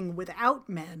existing without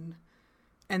men.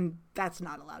 And that's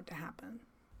not allowed to happen.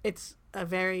 It's a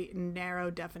very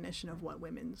narrow definition of what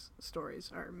women's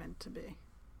stories are meant to be.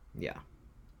 Yeah.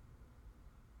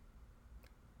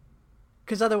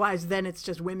 Because otherwise, then it's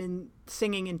just women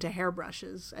singing into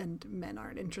hairbrushes, and men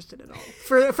aren't interested at all.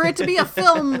 For it to be a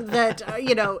film that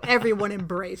everyone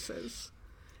embraces,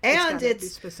 and it's be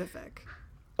specific.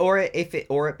 Or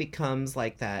it becomes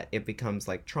like that. It becomes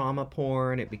like trauma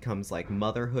porn. It becomes like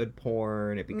motherhood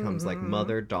porn. It becomes like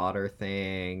mother-daughter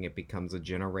thing. It becomes a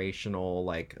generational,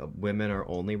 like, women are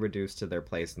only reduced to their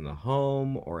place in the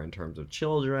home or in terms of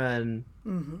children.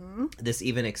 Mm-hmm. This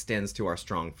even extends to our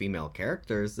strong female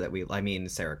characters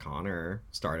Sarah Connor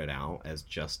started out as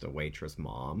just a waitress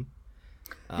mom.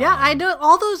 Yeah, I know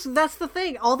all those. That's the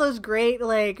thing. All those great,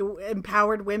 like,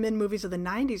 empowered women movies of the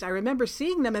 90s. I remember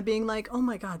seeing them and being like, oh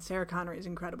my God, Sarah Connor is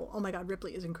incredible. Oh my God,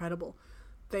 Ripley is incredible.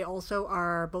 They also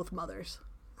are both mothers.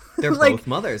 They're both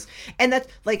mothers. And that's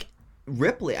like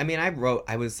Ripley. I mean, I remember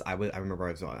I was on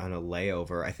a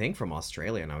layover, I think from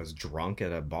Australia, and I was drunk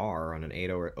at a bar on an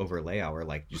 8-hour layover,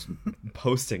 like, just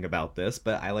posting about this.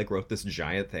 But I, like, wrote this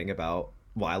giant thing about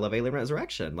why I love Alien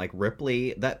Resurrection. Like,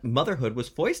 Ripley, that motherhood was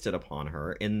foisted upon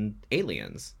her in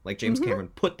Aliens. Like, James Cameron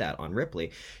put that on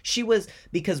Ripley.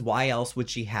 Because why else would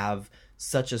she have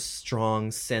such a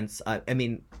strong sense? I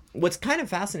mean, what's kind of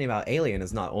fascinating about Alien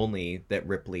is not only that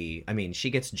Ripley, I mean,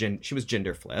 she was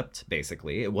gender flipped,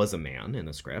 basically. It was a man in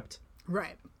the script.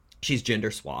 Right. She's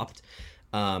gender swapped.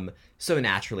 So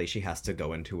naturally she has to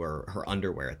go into her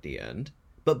underwear at the end.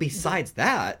 But besides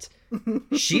that,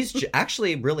 she's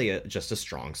actually really just a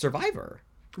strong survivor.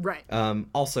 Right.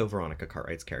 Also, Veronica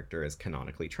Cartwright's character is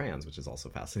canonically trans, which is also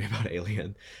fascinating about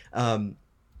Alien.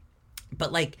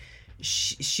 But, like,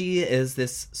 she is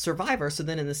this survivor. So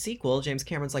then in the sequel, James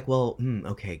Cameron's like, well,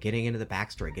 okay, getting into the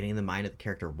backstory, getting in the mind of the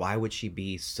character, why would she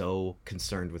be so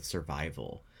concerned with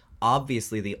survival?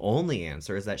 Obviously, the only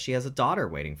answer is that she has a daughter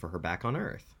waiting for her back on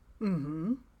Earth.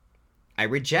 Mm-hmm. I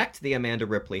reject the Amanda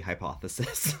Ripley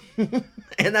hypothesis.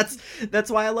 And that's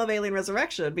why I love Alien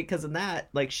Resurrection, because in that,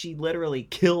 like, she literally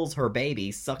kills her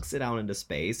baby, sucks it out into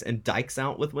space, and dykes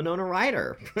out with Winona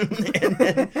Ryder.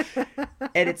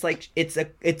 and it's like it's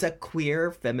a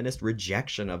queer feminist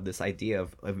rejection of this idea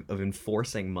of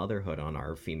enforcing motherhood on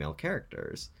our female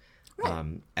characters,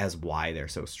 right, as why they're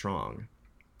so strong.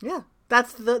 Yeah,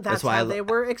 that's how they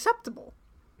were acceptable.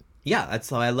 Yeah, that's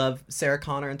how I love Sarah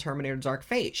Connor in Terminator Dark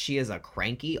Fate. She is a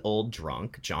cranky old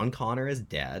drunk. John Connor is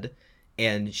dead,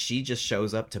 and she just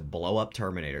shows up to blow up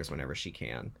Terminators whenever she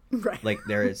can. Right. Like,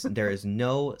 there is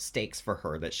no stakes for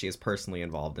her that she is personally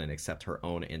involved in except her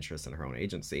own interests and her own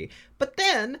agency. But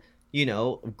then,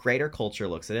 greater culture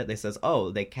looks at it. They says,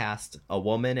 oh, they cast a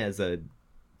woman as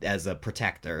a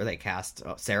protector. They cast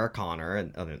Sarah Connor,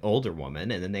 an older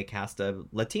woman, and then they cast a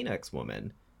Latinx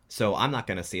woman. So I'm not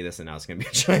going to see this, and now it's going to be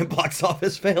a giant box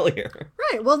office failure.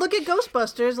 Right. Well, look at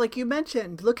Ghostbusters, like you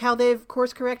mentioned. Look how they've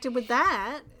course-corrected with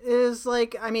that. Is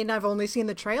like, I mean, I've only seen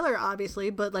the trailer, obviously,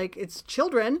 but, like, it's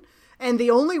children, and the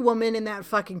only woman in that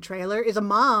fucking trailer is a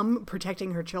mom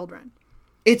protecting her children.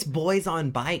 It's boys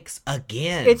on bikes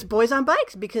again. It's boys on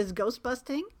bikes, because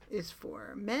ghostbusting is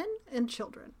for men and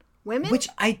children. Women, which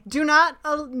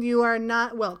you are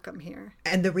not welcome here.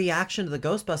 And the reaction to the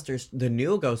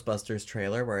new Ghostbusters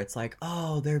trailer, where it's like,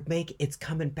 oh, it's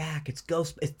coming back. It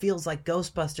feels like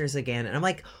Ghostbusters again. And I'm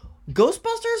like,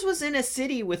 Ghostbusters was in a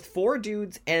city with 4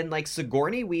 dudes and, like,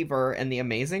 Sigourney Weaver and the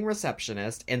amazing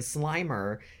receptionist and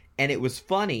Slimer, and it was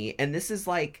funny. And this is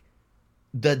like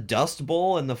the Dust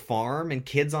Bowl and the farm and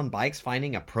kids on bikes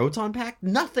finding a proton pack.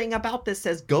 Nothing about this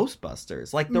says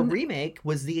Ghostbusters. Like, the remake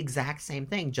was the exact same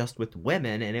thing, just with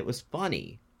women, and it was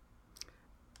funny.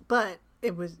 But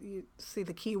it was, you see,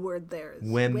 the key word there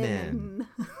is women.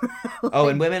 Oh,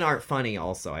 and women aren't funny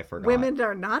also, I forgot. Women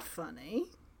are not funny.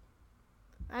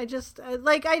 I just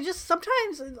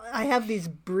sometimes I have these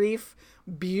brief,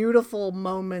 beautiful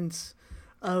moments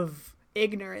of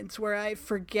ignorance where I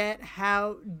forget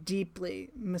how deeply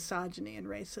misogyny and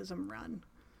racism run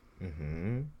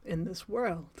in this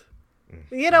world.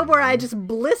 You know, where I just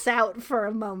bliss out for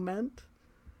a moment.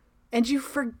 And you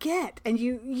forget. And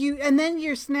and then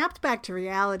you're snapped back to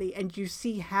reality and you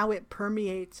see how it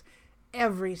permeates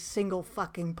every single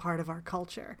fucking part of our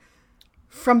culture.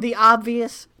 From the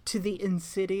obvious to the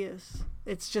insidious.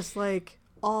 It's just like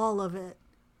all of it.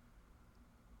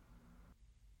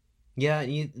 Yeah,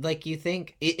 you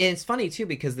think it's funny too,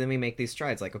 because then we make these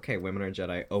strides like, okay, women are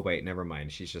Jedi. Oh wait, never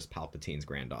mind. She's just Palpatine's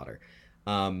granddaughter.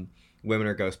 Women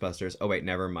are Ghostbusters. Oh wait,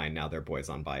 never mind. Now they're boys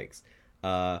on bikes.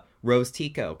 Rose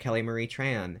Tico, Kelly Marie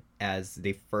Tran as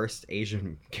the first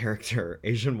Asian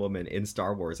woman in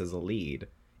Star Wars as a lead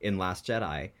in Last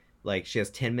Jedi. Like, she has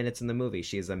 10 minutes in the movie.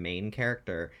 She is a main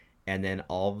character. And then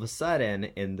all of a sudden,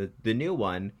 in the new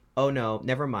one, oh no,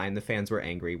 never mind. The fans were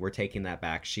angry. We're taking that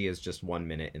back. She is just 1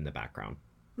 minute in the background.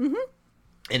 Mm-hmm.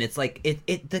 And it's like,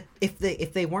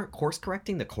 if they weren't course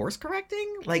correcting,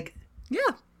 like...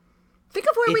 Yeah. Think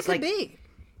of where we could be.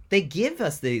 They give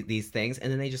us these things,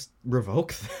 and then they just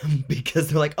revoke them because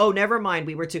they're like, oh, never mind,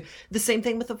 we were too... The same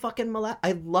thing with the fucking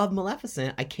I love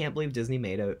Maleficent. I can't believe Disney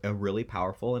made a really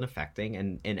powerful and affecting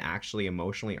and actually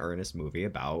emotionally earnest movie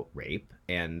about rape.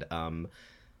 And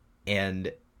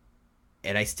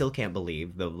I still can't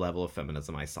believe the level of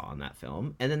feminism I saw in that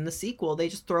film. And then the sequel, they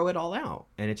just throw it all out,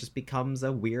 and it just becomes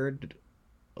a weird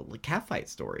catfight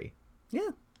story. Yeah.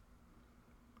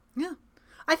 Yeah.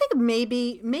 I think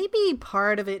maybe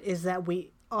part of it is that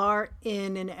we are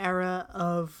in an era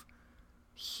of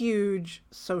huge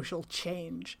social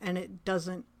change, and it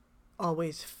doesn't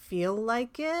always feel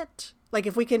like it. Like,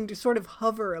 if we can sort of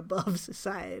hover above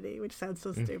society, which sounds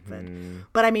so stupid. Mm-hmm.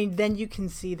 But, I mean, then you can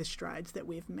see the strides that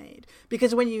we've made.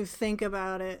 Because when you think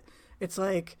about it, it's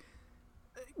like,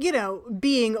 you know,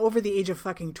 being over the age of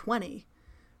fucking 20...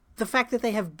 The fact that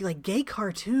they have, like, gay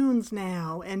cartoons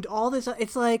now and all this,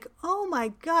 it's like, oh my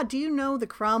God, do you know the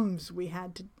crumbs we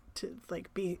had to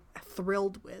like, be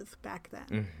thrilled with back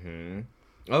then? Mm-hmm.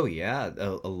 Oh, yeah.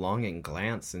 A longing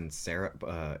glance in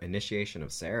Sarah, Initiation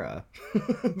of Sarah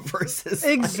versus...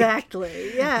 Exactly,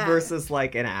 like, yeah. Versus,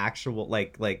 like, an actual,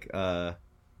 like,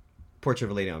 Portrait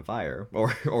of a Lady on Fire.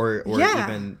 Or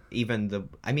yeah. even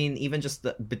just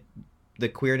the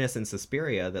queerness in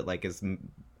Suspiria that, like, is...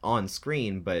 on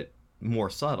screen, but more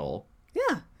subtle.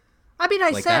 Yeah. I mean,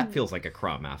 I said... that feels like a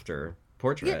crumb after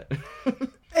Portrait. Yeah.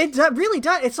 It really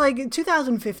does. It's like in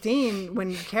 2015,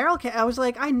 when Carol came, I was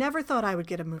like, I never thought I would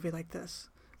get a movie like this.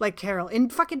 Like Carol. In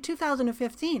fucking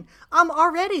 2015. I'm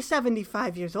already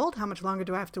 75 years old. How much longer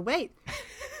do I have to wait?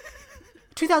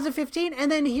 2015,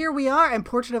 and then here we are, and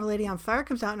Portrait of a Lady on Fire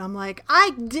comes out, and I'm like,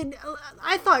 I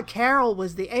thought Carol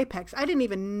was the apex. I didn't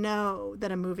even know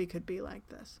that a movie could be like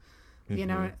this. You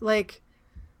know, like,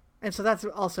 and so that's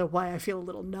also why I feel a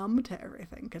little numb to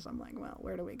everything, because I'm like, well,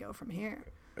 where do we go from here?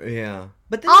 Yeah,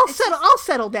 but I'll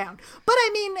settle down. But I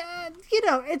mean, you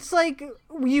know, it's like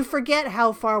you forget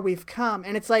how far we've come,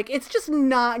 and it's like it's just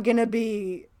not gonna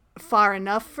be far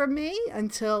enough for me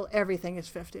until everything is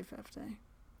 50-50.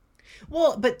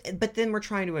 Well, but then we're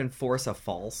trying to enforce a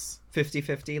false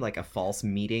 50-50, like a false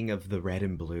meeting of the red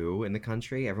and blue in the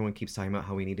country. Everyone keeps talking about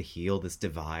how we need to heal this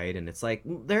divide, and it's like,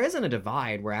 there isn't a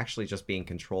divide. We're actually just being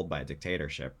controlled by a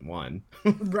dictatorship, one.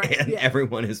 Right. And yeah.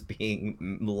 everyone is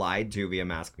being lied to via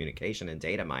mass communication and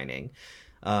data mining.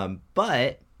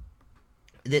 But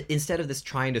instead of this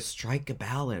trying to strike a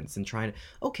balance and trying to,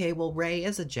 okay, well, Rey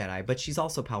is a Jedi, but she's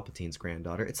also Palpatine's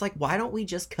granddaughter. It's like, why don't we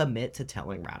just commit to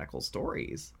telling radical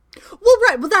stories? Well,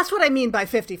 right. Well, that's what I mean by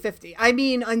 50-50. I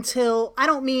mean, I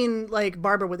don't mean like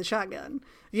Barbara with a shotgun.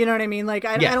 You know what I mean? Like,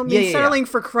 I don't mean settling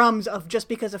for crumbs of just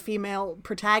because a female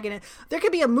protagonist. There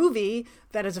could be a movie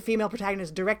that is a female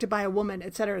protagonist directed by a woman,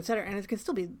 et cetera, and it can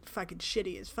still be fucking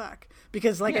shitty as fuck.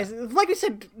 Because like I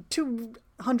said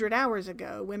 200 hours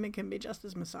ago, women can be just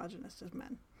as misogynist as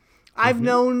men. I've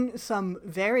known some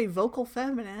very vocal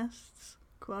feminists,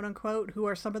 quote unquote, who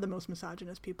are some of the most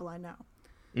misogynist people I know.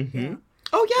 Mm-hmm. Yeah.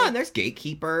 Oh, yeah, and there's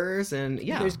gatekeepers, and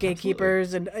there's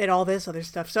gatekeepers and all this other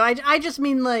stuff. So I just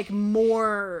mean, like,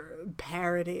 more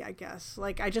parody, I guess.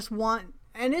 Like, I just want,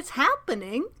 and it's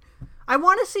happening. I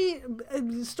want to see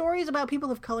stories about people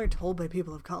of color told by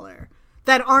people of color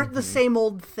that aren't the same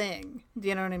old thing. Do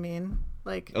you know what I mean?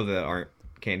 Like, oh, that aren't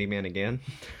Candyman again?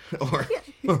 or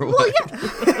well, what?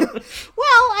 Yeah.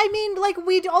 Well, I mean, like,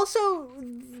 we'd also,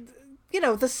 you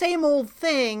know, the same old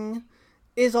thing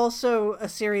is also a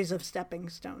series of stepping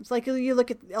stones. Like, you look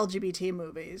at LGBT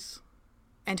movies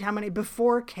and how many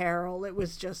before Carol, it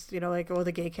was just, you know, like, oh,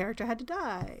 the gay character had to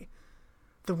die.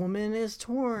 The woman is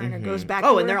torn or goes back to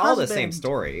her and they're husband. all the same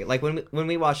story. Like, when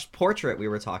we watched Portrait, we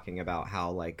were talking about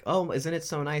how, like, oh, isn't it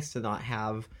so nice to not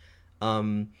have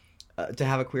to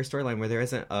have a queer storyline where there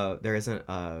isn't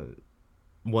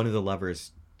one of the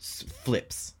lovers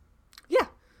flips. Yeah.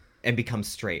 And becomes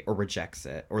straight or rejects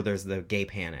it, or there's the gay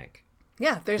panic.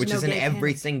 Yeah, there's which no is in gay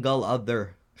every panic. single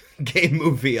other gay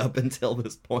movie up until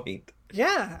this point.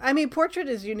 Yeah, I mean, Portrait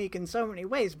is unique in so many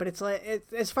ways, but it's like,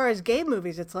 as far as gay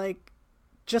movies, it's like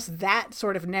just that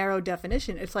sort of narrow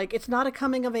definition. It's like, it's not a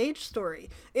coming of age story.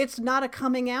 It's not a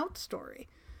coming out story.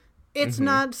 It's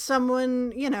not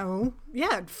someone,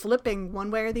 flipping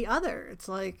one way or the other. It's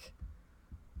like,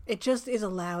 it just is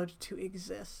allowed to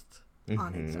exist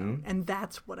on its own. And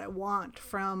that's what I want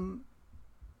from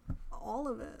all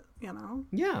of it,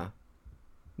 Yeah.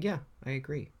 Yeah, I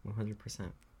agree.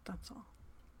 100%. That's all.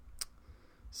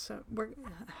 So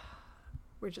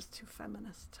we're just too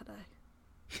feminist today.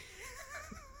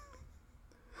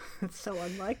 It's so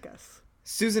unlike us.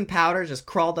 Susan Powder just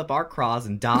crawled up our craws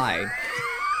and died.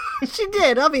 She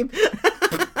did. I mean,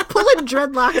 pulling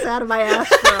dreadlocks out of my ass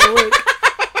for a week.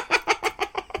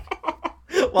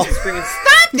 While screaming,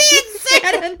 "Stop the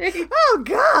insanity!" Oh,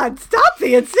 God, stop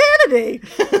the insanity!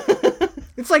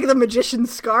 It's like the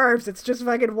magician's scarves. It's just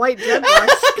fucking white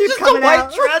dreadlocks keep coming white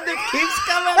out. dread that keeps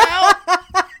coming out.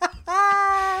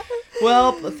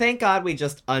 Well, thank God we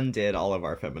just undid all of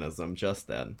our feminism just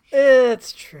then.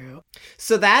 It's true.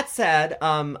 So that said,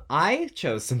 I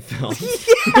chose some films. So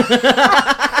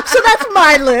that's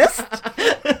my list.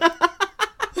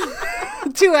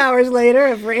 2 hours later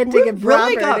of ranting and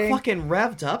really got brobbering. fucking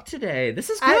revved up today. This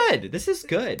is good. This is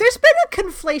good. There's been a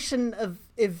conflation of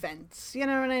events. You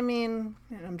know what I mean?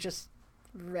 And I'm just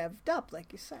revved up,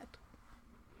 like you said.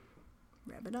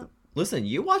 Rev it up. Listen,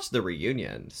 you watched the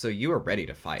reunion, so you are ready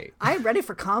to fight. I'm ready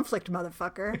for conflict,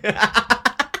 motherfucker.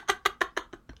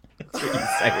 That's what you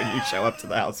say when you show up to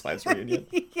the Housewives reunion.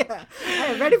 Yeah. I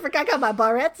am ready for... I got my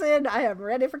barrettes in. I am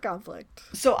ready for conflict.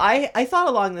 So I thought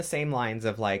along the same lines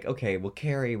of like, okay, well,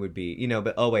 Carrie would be,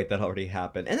 but oh wait, that already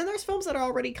happened. And then there's films that are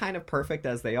already kind of perfect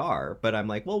as they are. But I'm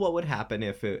like, well, what would happen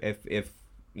if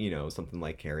something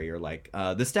like Carrie or like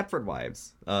The Stepford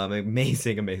Wives.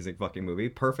 Amazing fucking movie.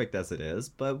 Perfect as it is.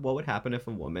 But what would happen if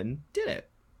a woman did it?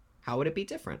 How would it be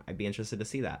different? I'd be interested to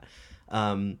see that.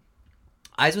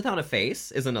 Eyes Without a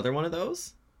Face is another one of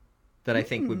those that I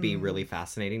think would be really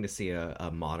fascinating to see a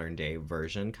modern day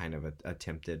version kind of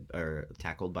attempted or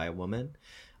tackled by a woman.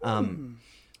 And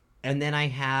then I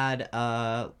had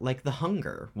like The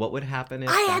Hunger. What would happen if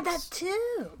I had that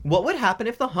too. What would happen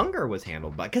if The Hunger was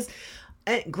handled by... Because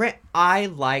Grant, I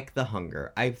like The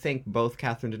Hunger. I think both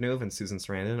Catherine Deneuve and Susan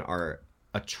Sarandon are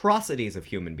atrocities of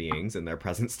human beings in their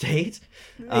present state,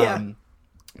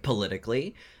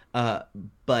 politically.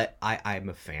 But I'm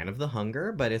a fan of The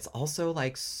Hunger, but it's also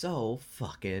like so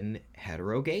fucking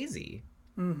hetero-gazy.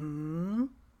 Mm-hmm.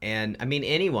 And I mean,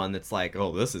 anyone that's like,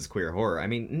 oh, this is queer horror. I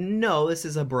mean, no, this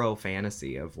is a bro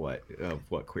fantasy of what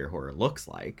queer horror looks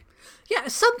like. Yeah,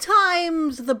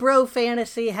 sometimes the bro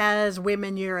fantasy has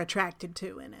women you're attracted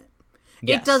to in it.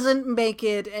 Yes. It doesn't make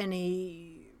it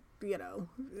any,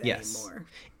 anymore.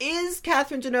 Is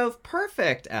Catherine Deneuve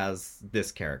perfect as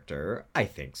this character? I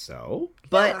think so.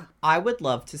 But I would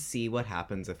love to see what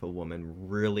happens if a woman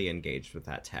really engaged with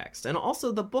that text. And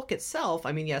also the book itself,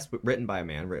 I mean, yes, written by a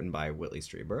man, written by Whitley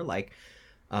Strieber,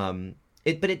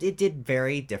 it did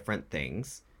very different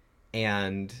things.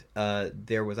 And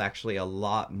there was actually a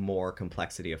lot more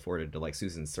complexity afforded to like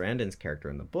Susan Sarandon's character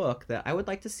in the book that I would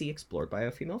like to see explored by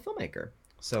a female filmmaker.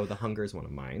 So The Hunger is one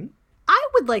of mine. I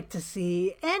would like to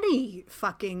see any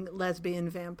fucking lesbian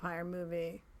vampire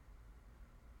movie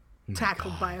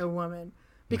tackled by a woman.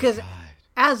 Because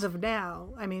as of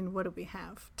now, I mean, what do we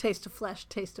have? Taste of Flesh,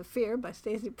 Taste of Fear by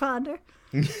Stacey Ponder.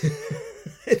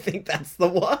 I think that's the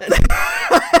one.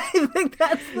 I think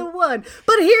that's the one.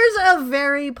 But here's a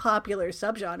very popular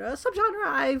subgenre. A subgenre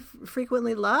I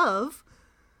frequently love.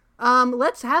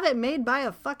 Let's have it made by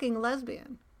a fucking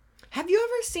lesbian. Have you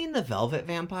ever seen The Velvet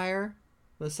Vampire?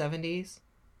 The 70s?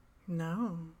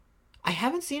 No. I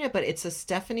haven't seen it, but it's a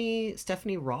Stephanie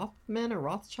Rothman or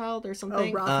Rothschild or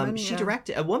something. Oh, Rothman, she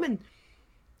directed a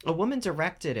woman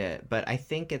directed it, but I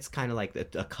think it's kind of like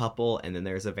a couple, and then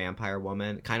there's a vampire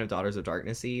woman, kind of Daughters of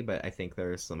Darkness-y, but I think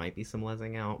there might be some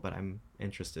lesing out, but I'm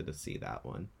interested to see that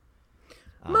one.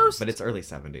 But it's early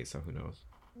 70s, so who knows?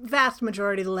 Vast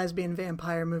majority of the lesbian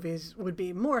vampire movies would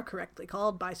be more correctly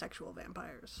called bisexual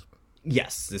vampires.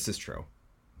 Yes, this is true.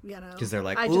 Because they're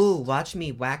like, watch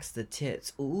me wax the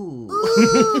tits. Ooh,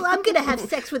 I'm going to have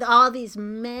sex with all these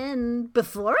men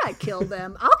before I kill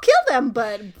them. I'll kill them,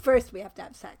 but first we have to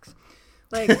have sex.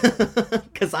 Like,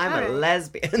 because I'm a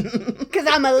lesbian. Because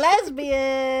I'm a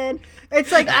lesbian.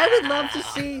 It's like, I would love to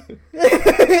see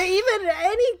even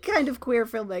any kind of queer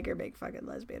filmmaker make fucking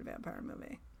lesbian vampire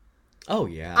movie. Oh,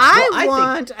 yeah. I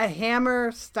want a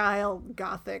Hammer-style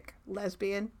gothic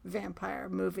lesbian vampire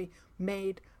movie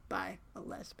made by a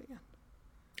lesbian.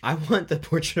 I want the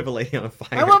Portrait of a Lady on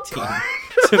Fire team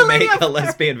to to make a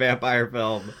lesbian vampire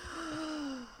film.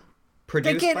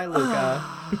 Produced by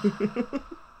Luca.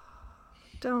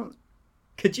 Don't.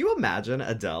 Could you imagine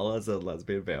Adele as a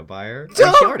lesbian vampire?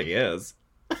 Don't. She already is.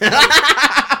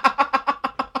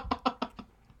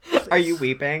 Are you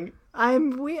weeping? I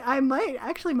might.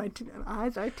 Actually, my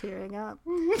eyes are tearing up.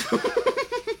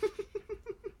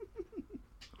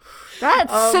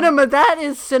 That's cinema. That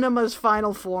is cinema's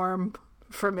final form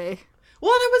for me.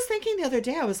 Well, and I was thinking the other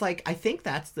day, I was like, I think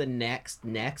that's the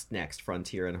next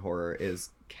frontier in horror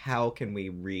is how can we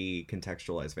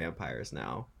recontextualize vampires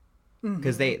now?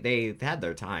 Because they had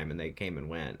their time and they came and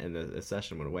went and the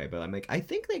session went away. But I'm like, I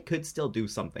think they could still do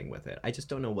something with it. I just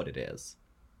don't know what it is.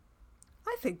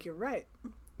 I think you're right.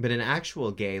 But an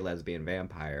actual gay lesbian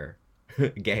vampire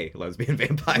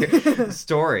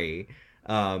story.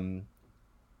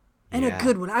 And a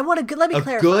good one. I want a good. Let me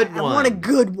clarify. Good one. I want a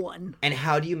good one. And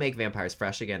how do you make vampires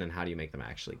fresh again? And how do you make them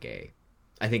actually gay?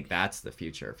 I think that's the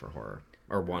future for horror,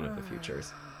 or one of the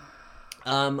futures.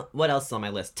 What else is on my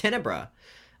list? Tenebra,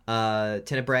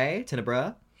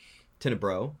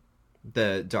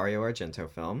 the Dario Argento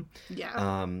film.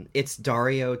 Yeah. It's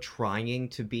Dario trying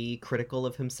to be critical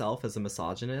of himself as a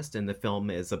misogynist, and the film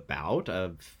is about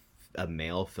a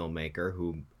male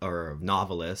filmmaker or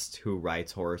novelist who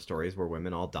writes horror stories where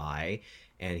women all die,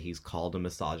 and he's called a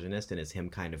misogynist, and it's him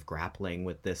kind of grappling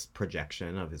with this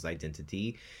projection of his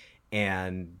identity,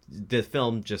 and the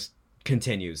film just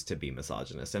continues to be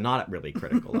misogynist and not really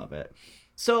critical of it.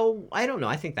 So I don't know,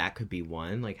 I think that could be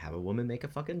one, like have a woman make a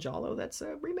fucking Giallo that's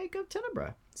a remake of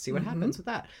Tenebra, see what happens with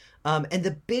that. And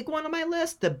the big one on my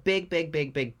list, the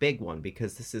big one,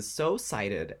 because this is so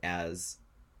cited as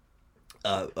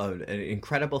an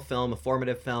incredible film, a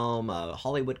formative film, a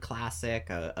Hollywood classic,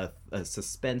 a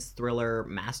suspense thriller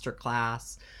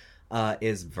masterclass,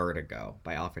 is Vertigo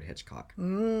by Alfred Hitchcock.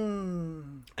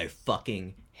 I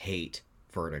fucking hate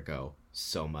Vertigo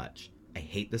so much. I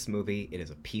hate this movie. It is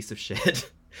a piece of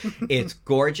shit. It's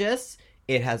gorgeous.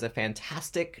 It has a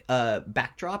fantastic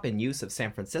backdrop and use of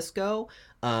San Francisco.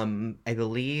 I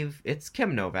believe it's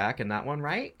Kim Novak in that one,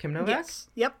 right? Kim Novak? Yes.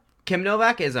 Yep. Kim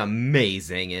Novak is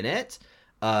amazing in it.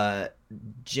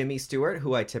 Jimmy Stewart,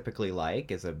 who I typically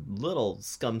like, is a little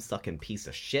scum-sucking piece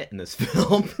of shit in this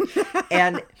film.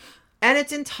 and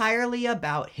it's entirely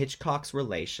about Hitchcock's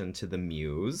relation to the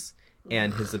muse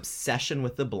and his obsession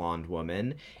with the blonde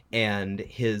woman and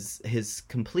his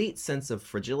complete sense of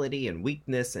fragility and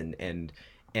weakness and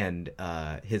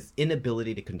his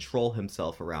inability to control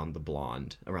himself around the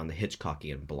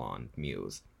Hitchcockian blonde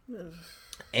muse.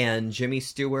 And Jimmy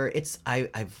Stewart,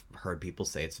 I've heard people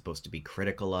say it's supposed to be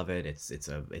critical of it. It's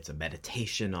a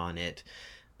meditation on it.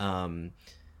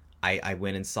 I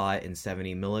went and saw it in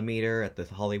 70mm at the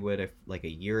Hollywood like a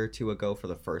year or two ago for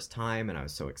the first time, and I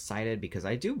was so excited because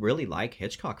I do really like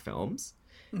Hitchcock films.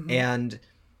 And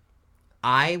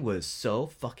I was so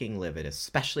fucking livid,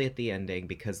 especially at the ending,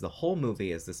 because the whole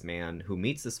movie is this man who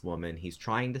meets this woman. He's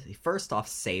trying to, first off,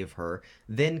 save her,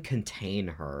 then contain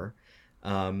her.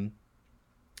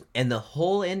 And the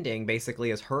whole ending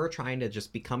basically is her trying to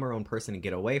just become her own person and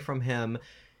get away from him.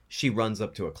 She runs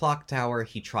up to a clock tower.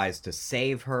 He tries to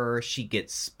save her. She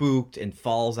gets spooked and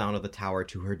falls out of the tower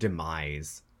to her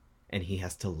demise. And he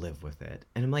has to live with it.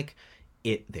 And I'm like,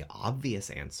 the obvious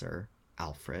answer,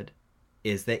 Alfred,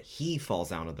 is that he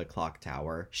falls out of the clock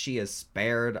tower. She is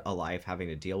spared a life having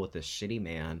to deal with this shitty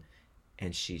man.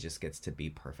 And she just gets to be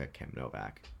perfect Kim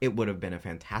Novak. It would have been a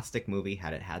fantastic movie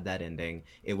had it had that ending.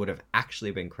 It would have actually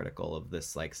been critical of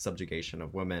this like subjugation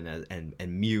of women and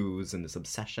muse and this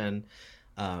obsession.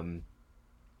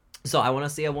 So I want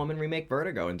to see a woman remake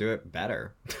Vertigo and do it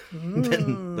better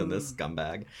than this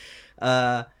scumbag.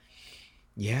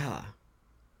 Yeah.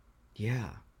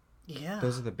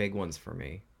 Those are the big ones for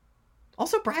me.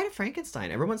 Also, Bride of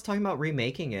Frankenstein. Everyone's talking about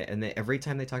remaking it, and every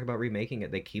time they talk about remaking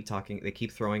it, they keep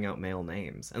throwing out male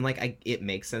names. And like, it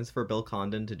makes sense for Bill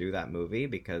Condon to do that movie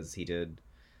because he did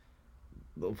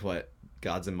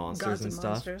Gods and Monsters and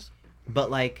stuff. But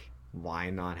like,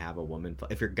 why not have a woman?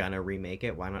 If you're gonna remake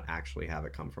it, why not actually have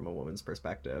it come from a woman's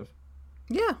perspective?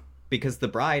 Yeah, because the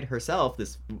bride herself,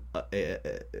 this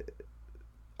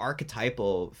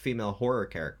archetypal female horror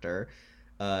character,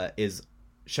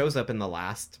 shows up in the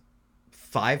last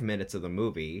 5 minutes of the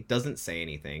movie, doesn't say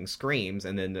anything, screams,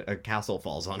 and then a castle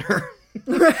falls on her.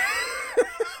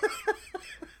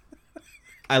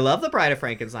 I love The Bride of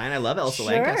Frankenstein. I love Elsa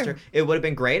Lanchester. It would have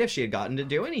been great if she had gotten to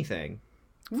do anything.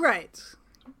 Right.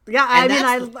 Yeah,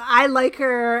 I like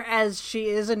her as she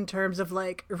is in terms of,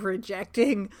 like,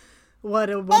 rejecting what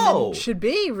a woman should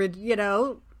be, you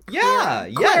know? Yeah,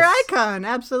 queer icon,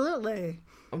 absolutely.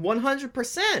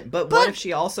 100%. But what if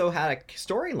she also had a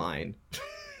storyline?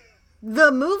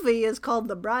 The movie is called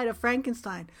The Bride of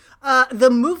Frankenstein. The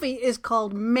movie is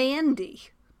called Mandy.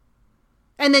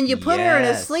 And then you put her in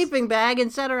a sleeping bag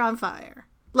and set her on fire.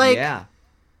 Like,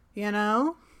 you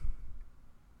know?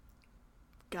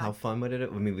 God. How fun would it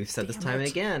have... I mean, we've said this time and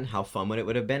again. How fun would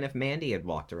it have been if Mandy had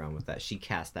walked around with that? She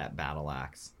cast that battle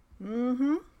axe.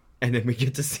 Mm-hmm. And then we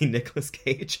get to see Nicolas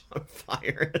Cage on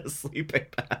fire in a sleeping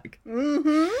bag.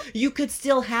 Mm-hmm. You could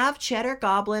still have Cheddar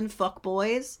Goblin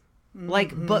fuckboys.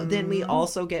 Like, but then we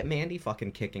also get Mandy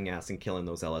fucking kicking ass and killing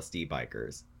those LSD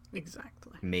bikers.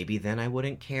 Exactly. Maybe then I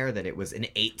wouldn't care that it was an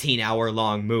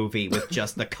 18-hour-long movie with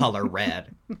just the color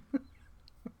red.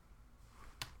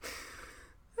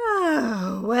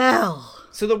 Oh, well.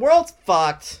 So the world's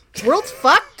fucked. World's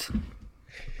fucked?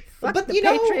 Fuck but the you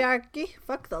know, patriarchy.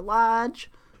 Fuck the lodge.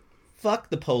 Fuck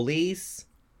the police.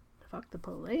 Fuck the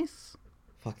police.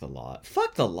 Fuck the lodge.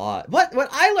 Fuck the lodge. What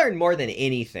I learned more than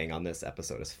anything on this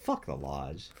episode is fuck the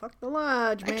lodge. Fuck the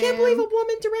lodge, man. I can't believe a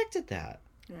woman directed that.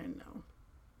 I know.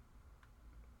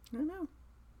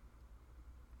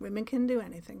 Women can do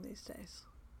anything these days.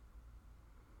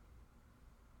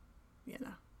 You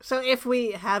know. So if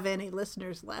we have any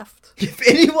listeners left. If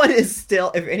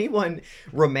anyone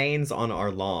remains on our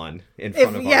lawn in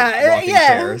front of our rocking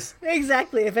chairs.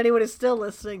 Exactly. If anyone is still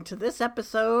listening to this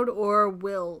episode or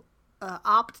will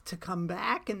opt to come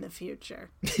back in the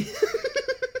future.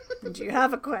 And you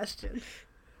have a question,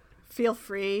 feel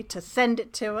free to send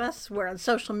it to us. We're on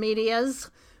social medias,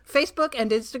 Facebook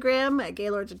and Instagram at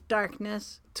Gaylords of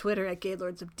Darkness, Twitter at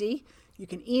Gaylords of D. You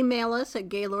can email us at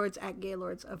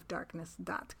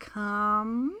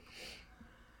gaylords@gaylordsofdarkness.com.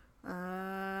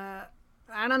 I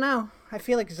don't know. I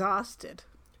feel exhausted.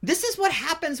 This is what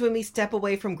happens when we step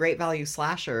away from great value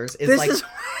slashers. Yeah,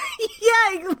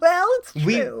 well, it's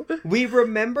true. We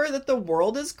remember that the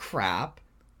world is crap.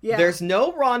 Yeah. There's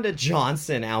no Rhonda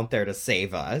Johnson out there to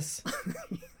save us.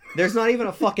 There's not even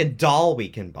a fucking doll we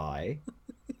can buy.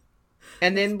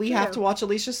 And then we have to watch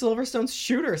Alicia Silverstone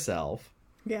shoot herself.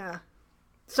 Yeah.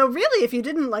 So really, if you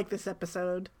didn't like this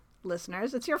episode,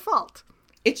 listeners, it's your fault.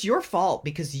 It's your fault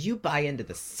because you buy into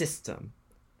the system.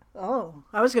 Oh,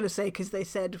 I was going to say because they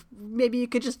said maybe you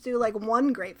could just do like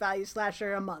one great value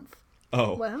slasher a month.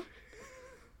 Oh. Well,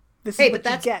 this is what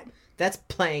you get. That's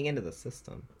playing into the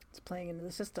system. It's playing into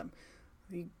the system.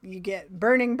 You get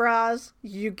burning bras.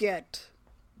 You get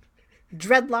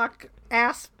dreadlock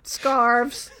ass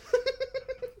scarves.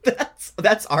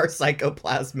 That's our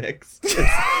psychoplasmics.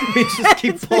 We just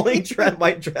keep pulling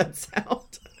white dreads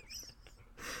out.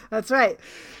 That's right.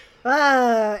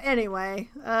 Anyway,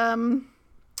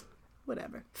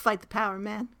 whatever. Fight the power,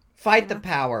 man. Fight the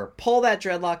power. Pull that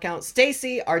dreadlock out.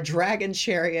 Stacy, our dragon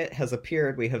chariot has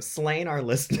appeared. We have slain our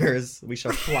listeners. We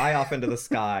shall fly off into the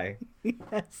sky.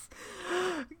 Yes.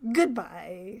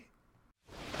 Goodbye.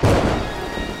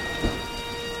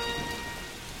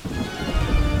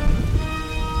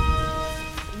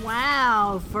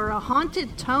 Wow, for a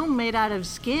haunted tome made out of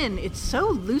skin, it's so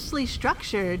loosely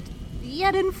structured,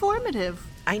 yet informative.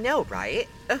 I know, right?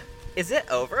 Is it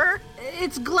over?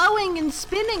 It's glowing and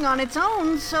spinning on its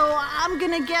own, so I'm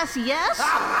gonna guess yes?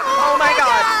 Oh my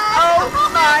god! Oh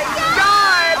my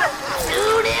god!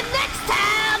 Tune in next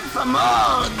time for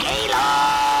more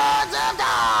Gaylords of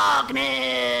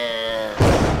Darkness!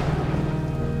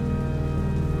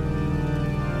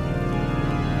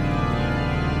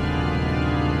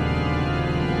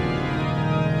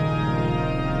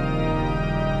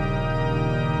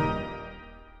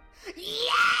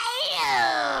 Yeah!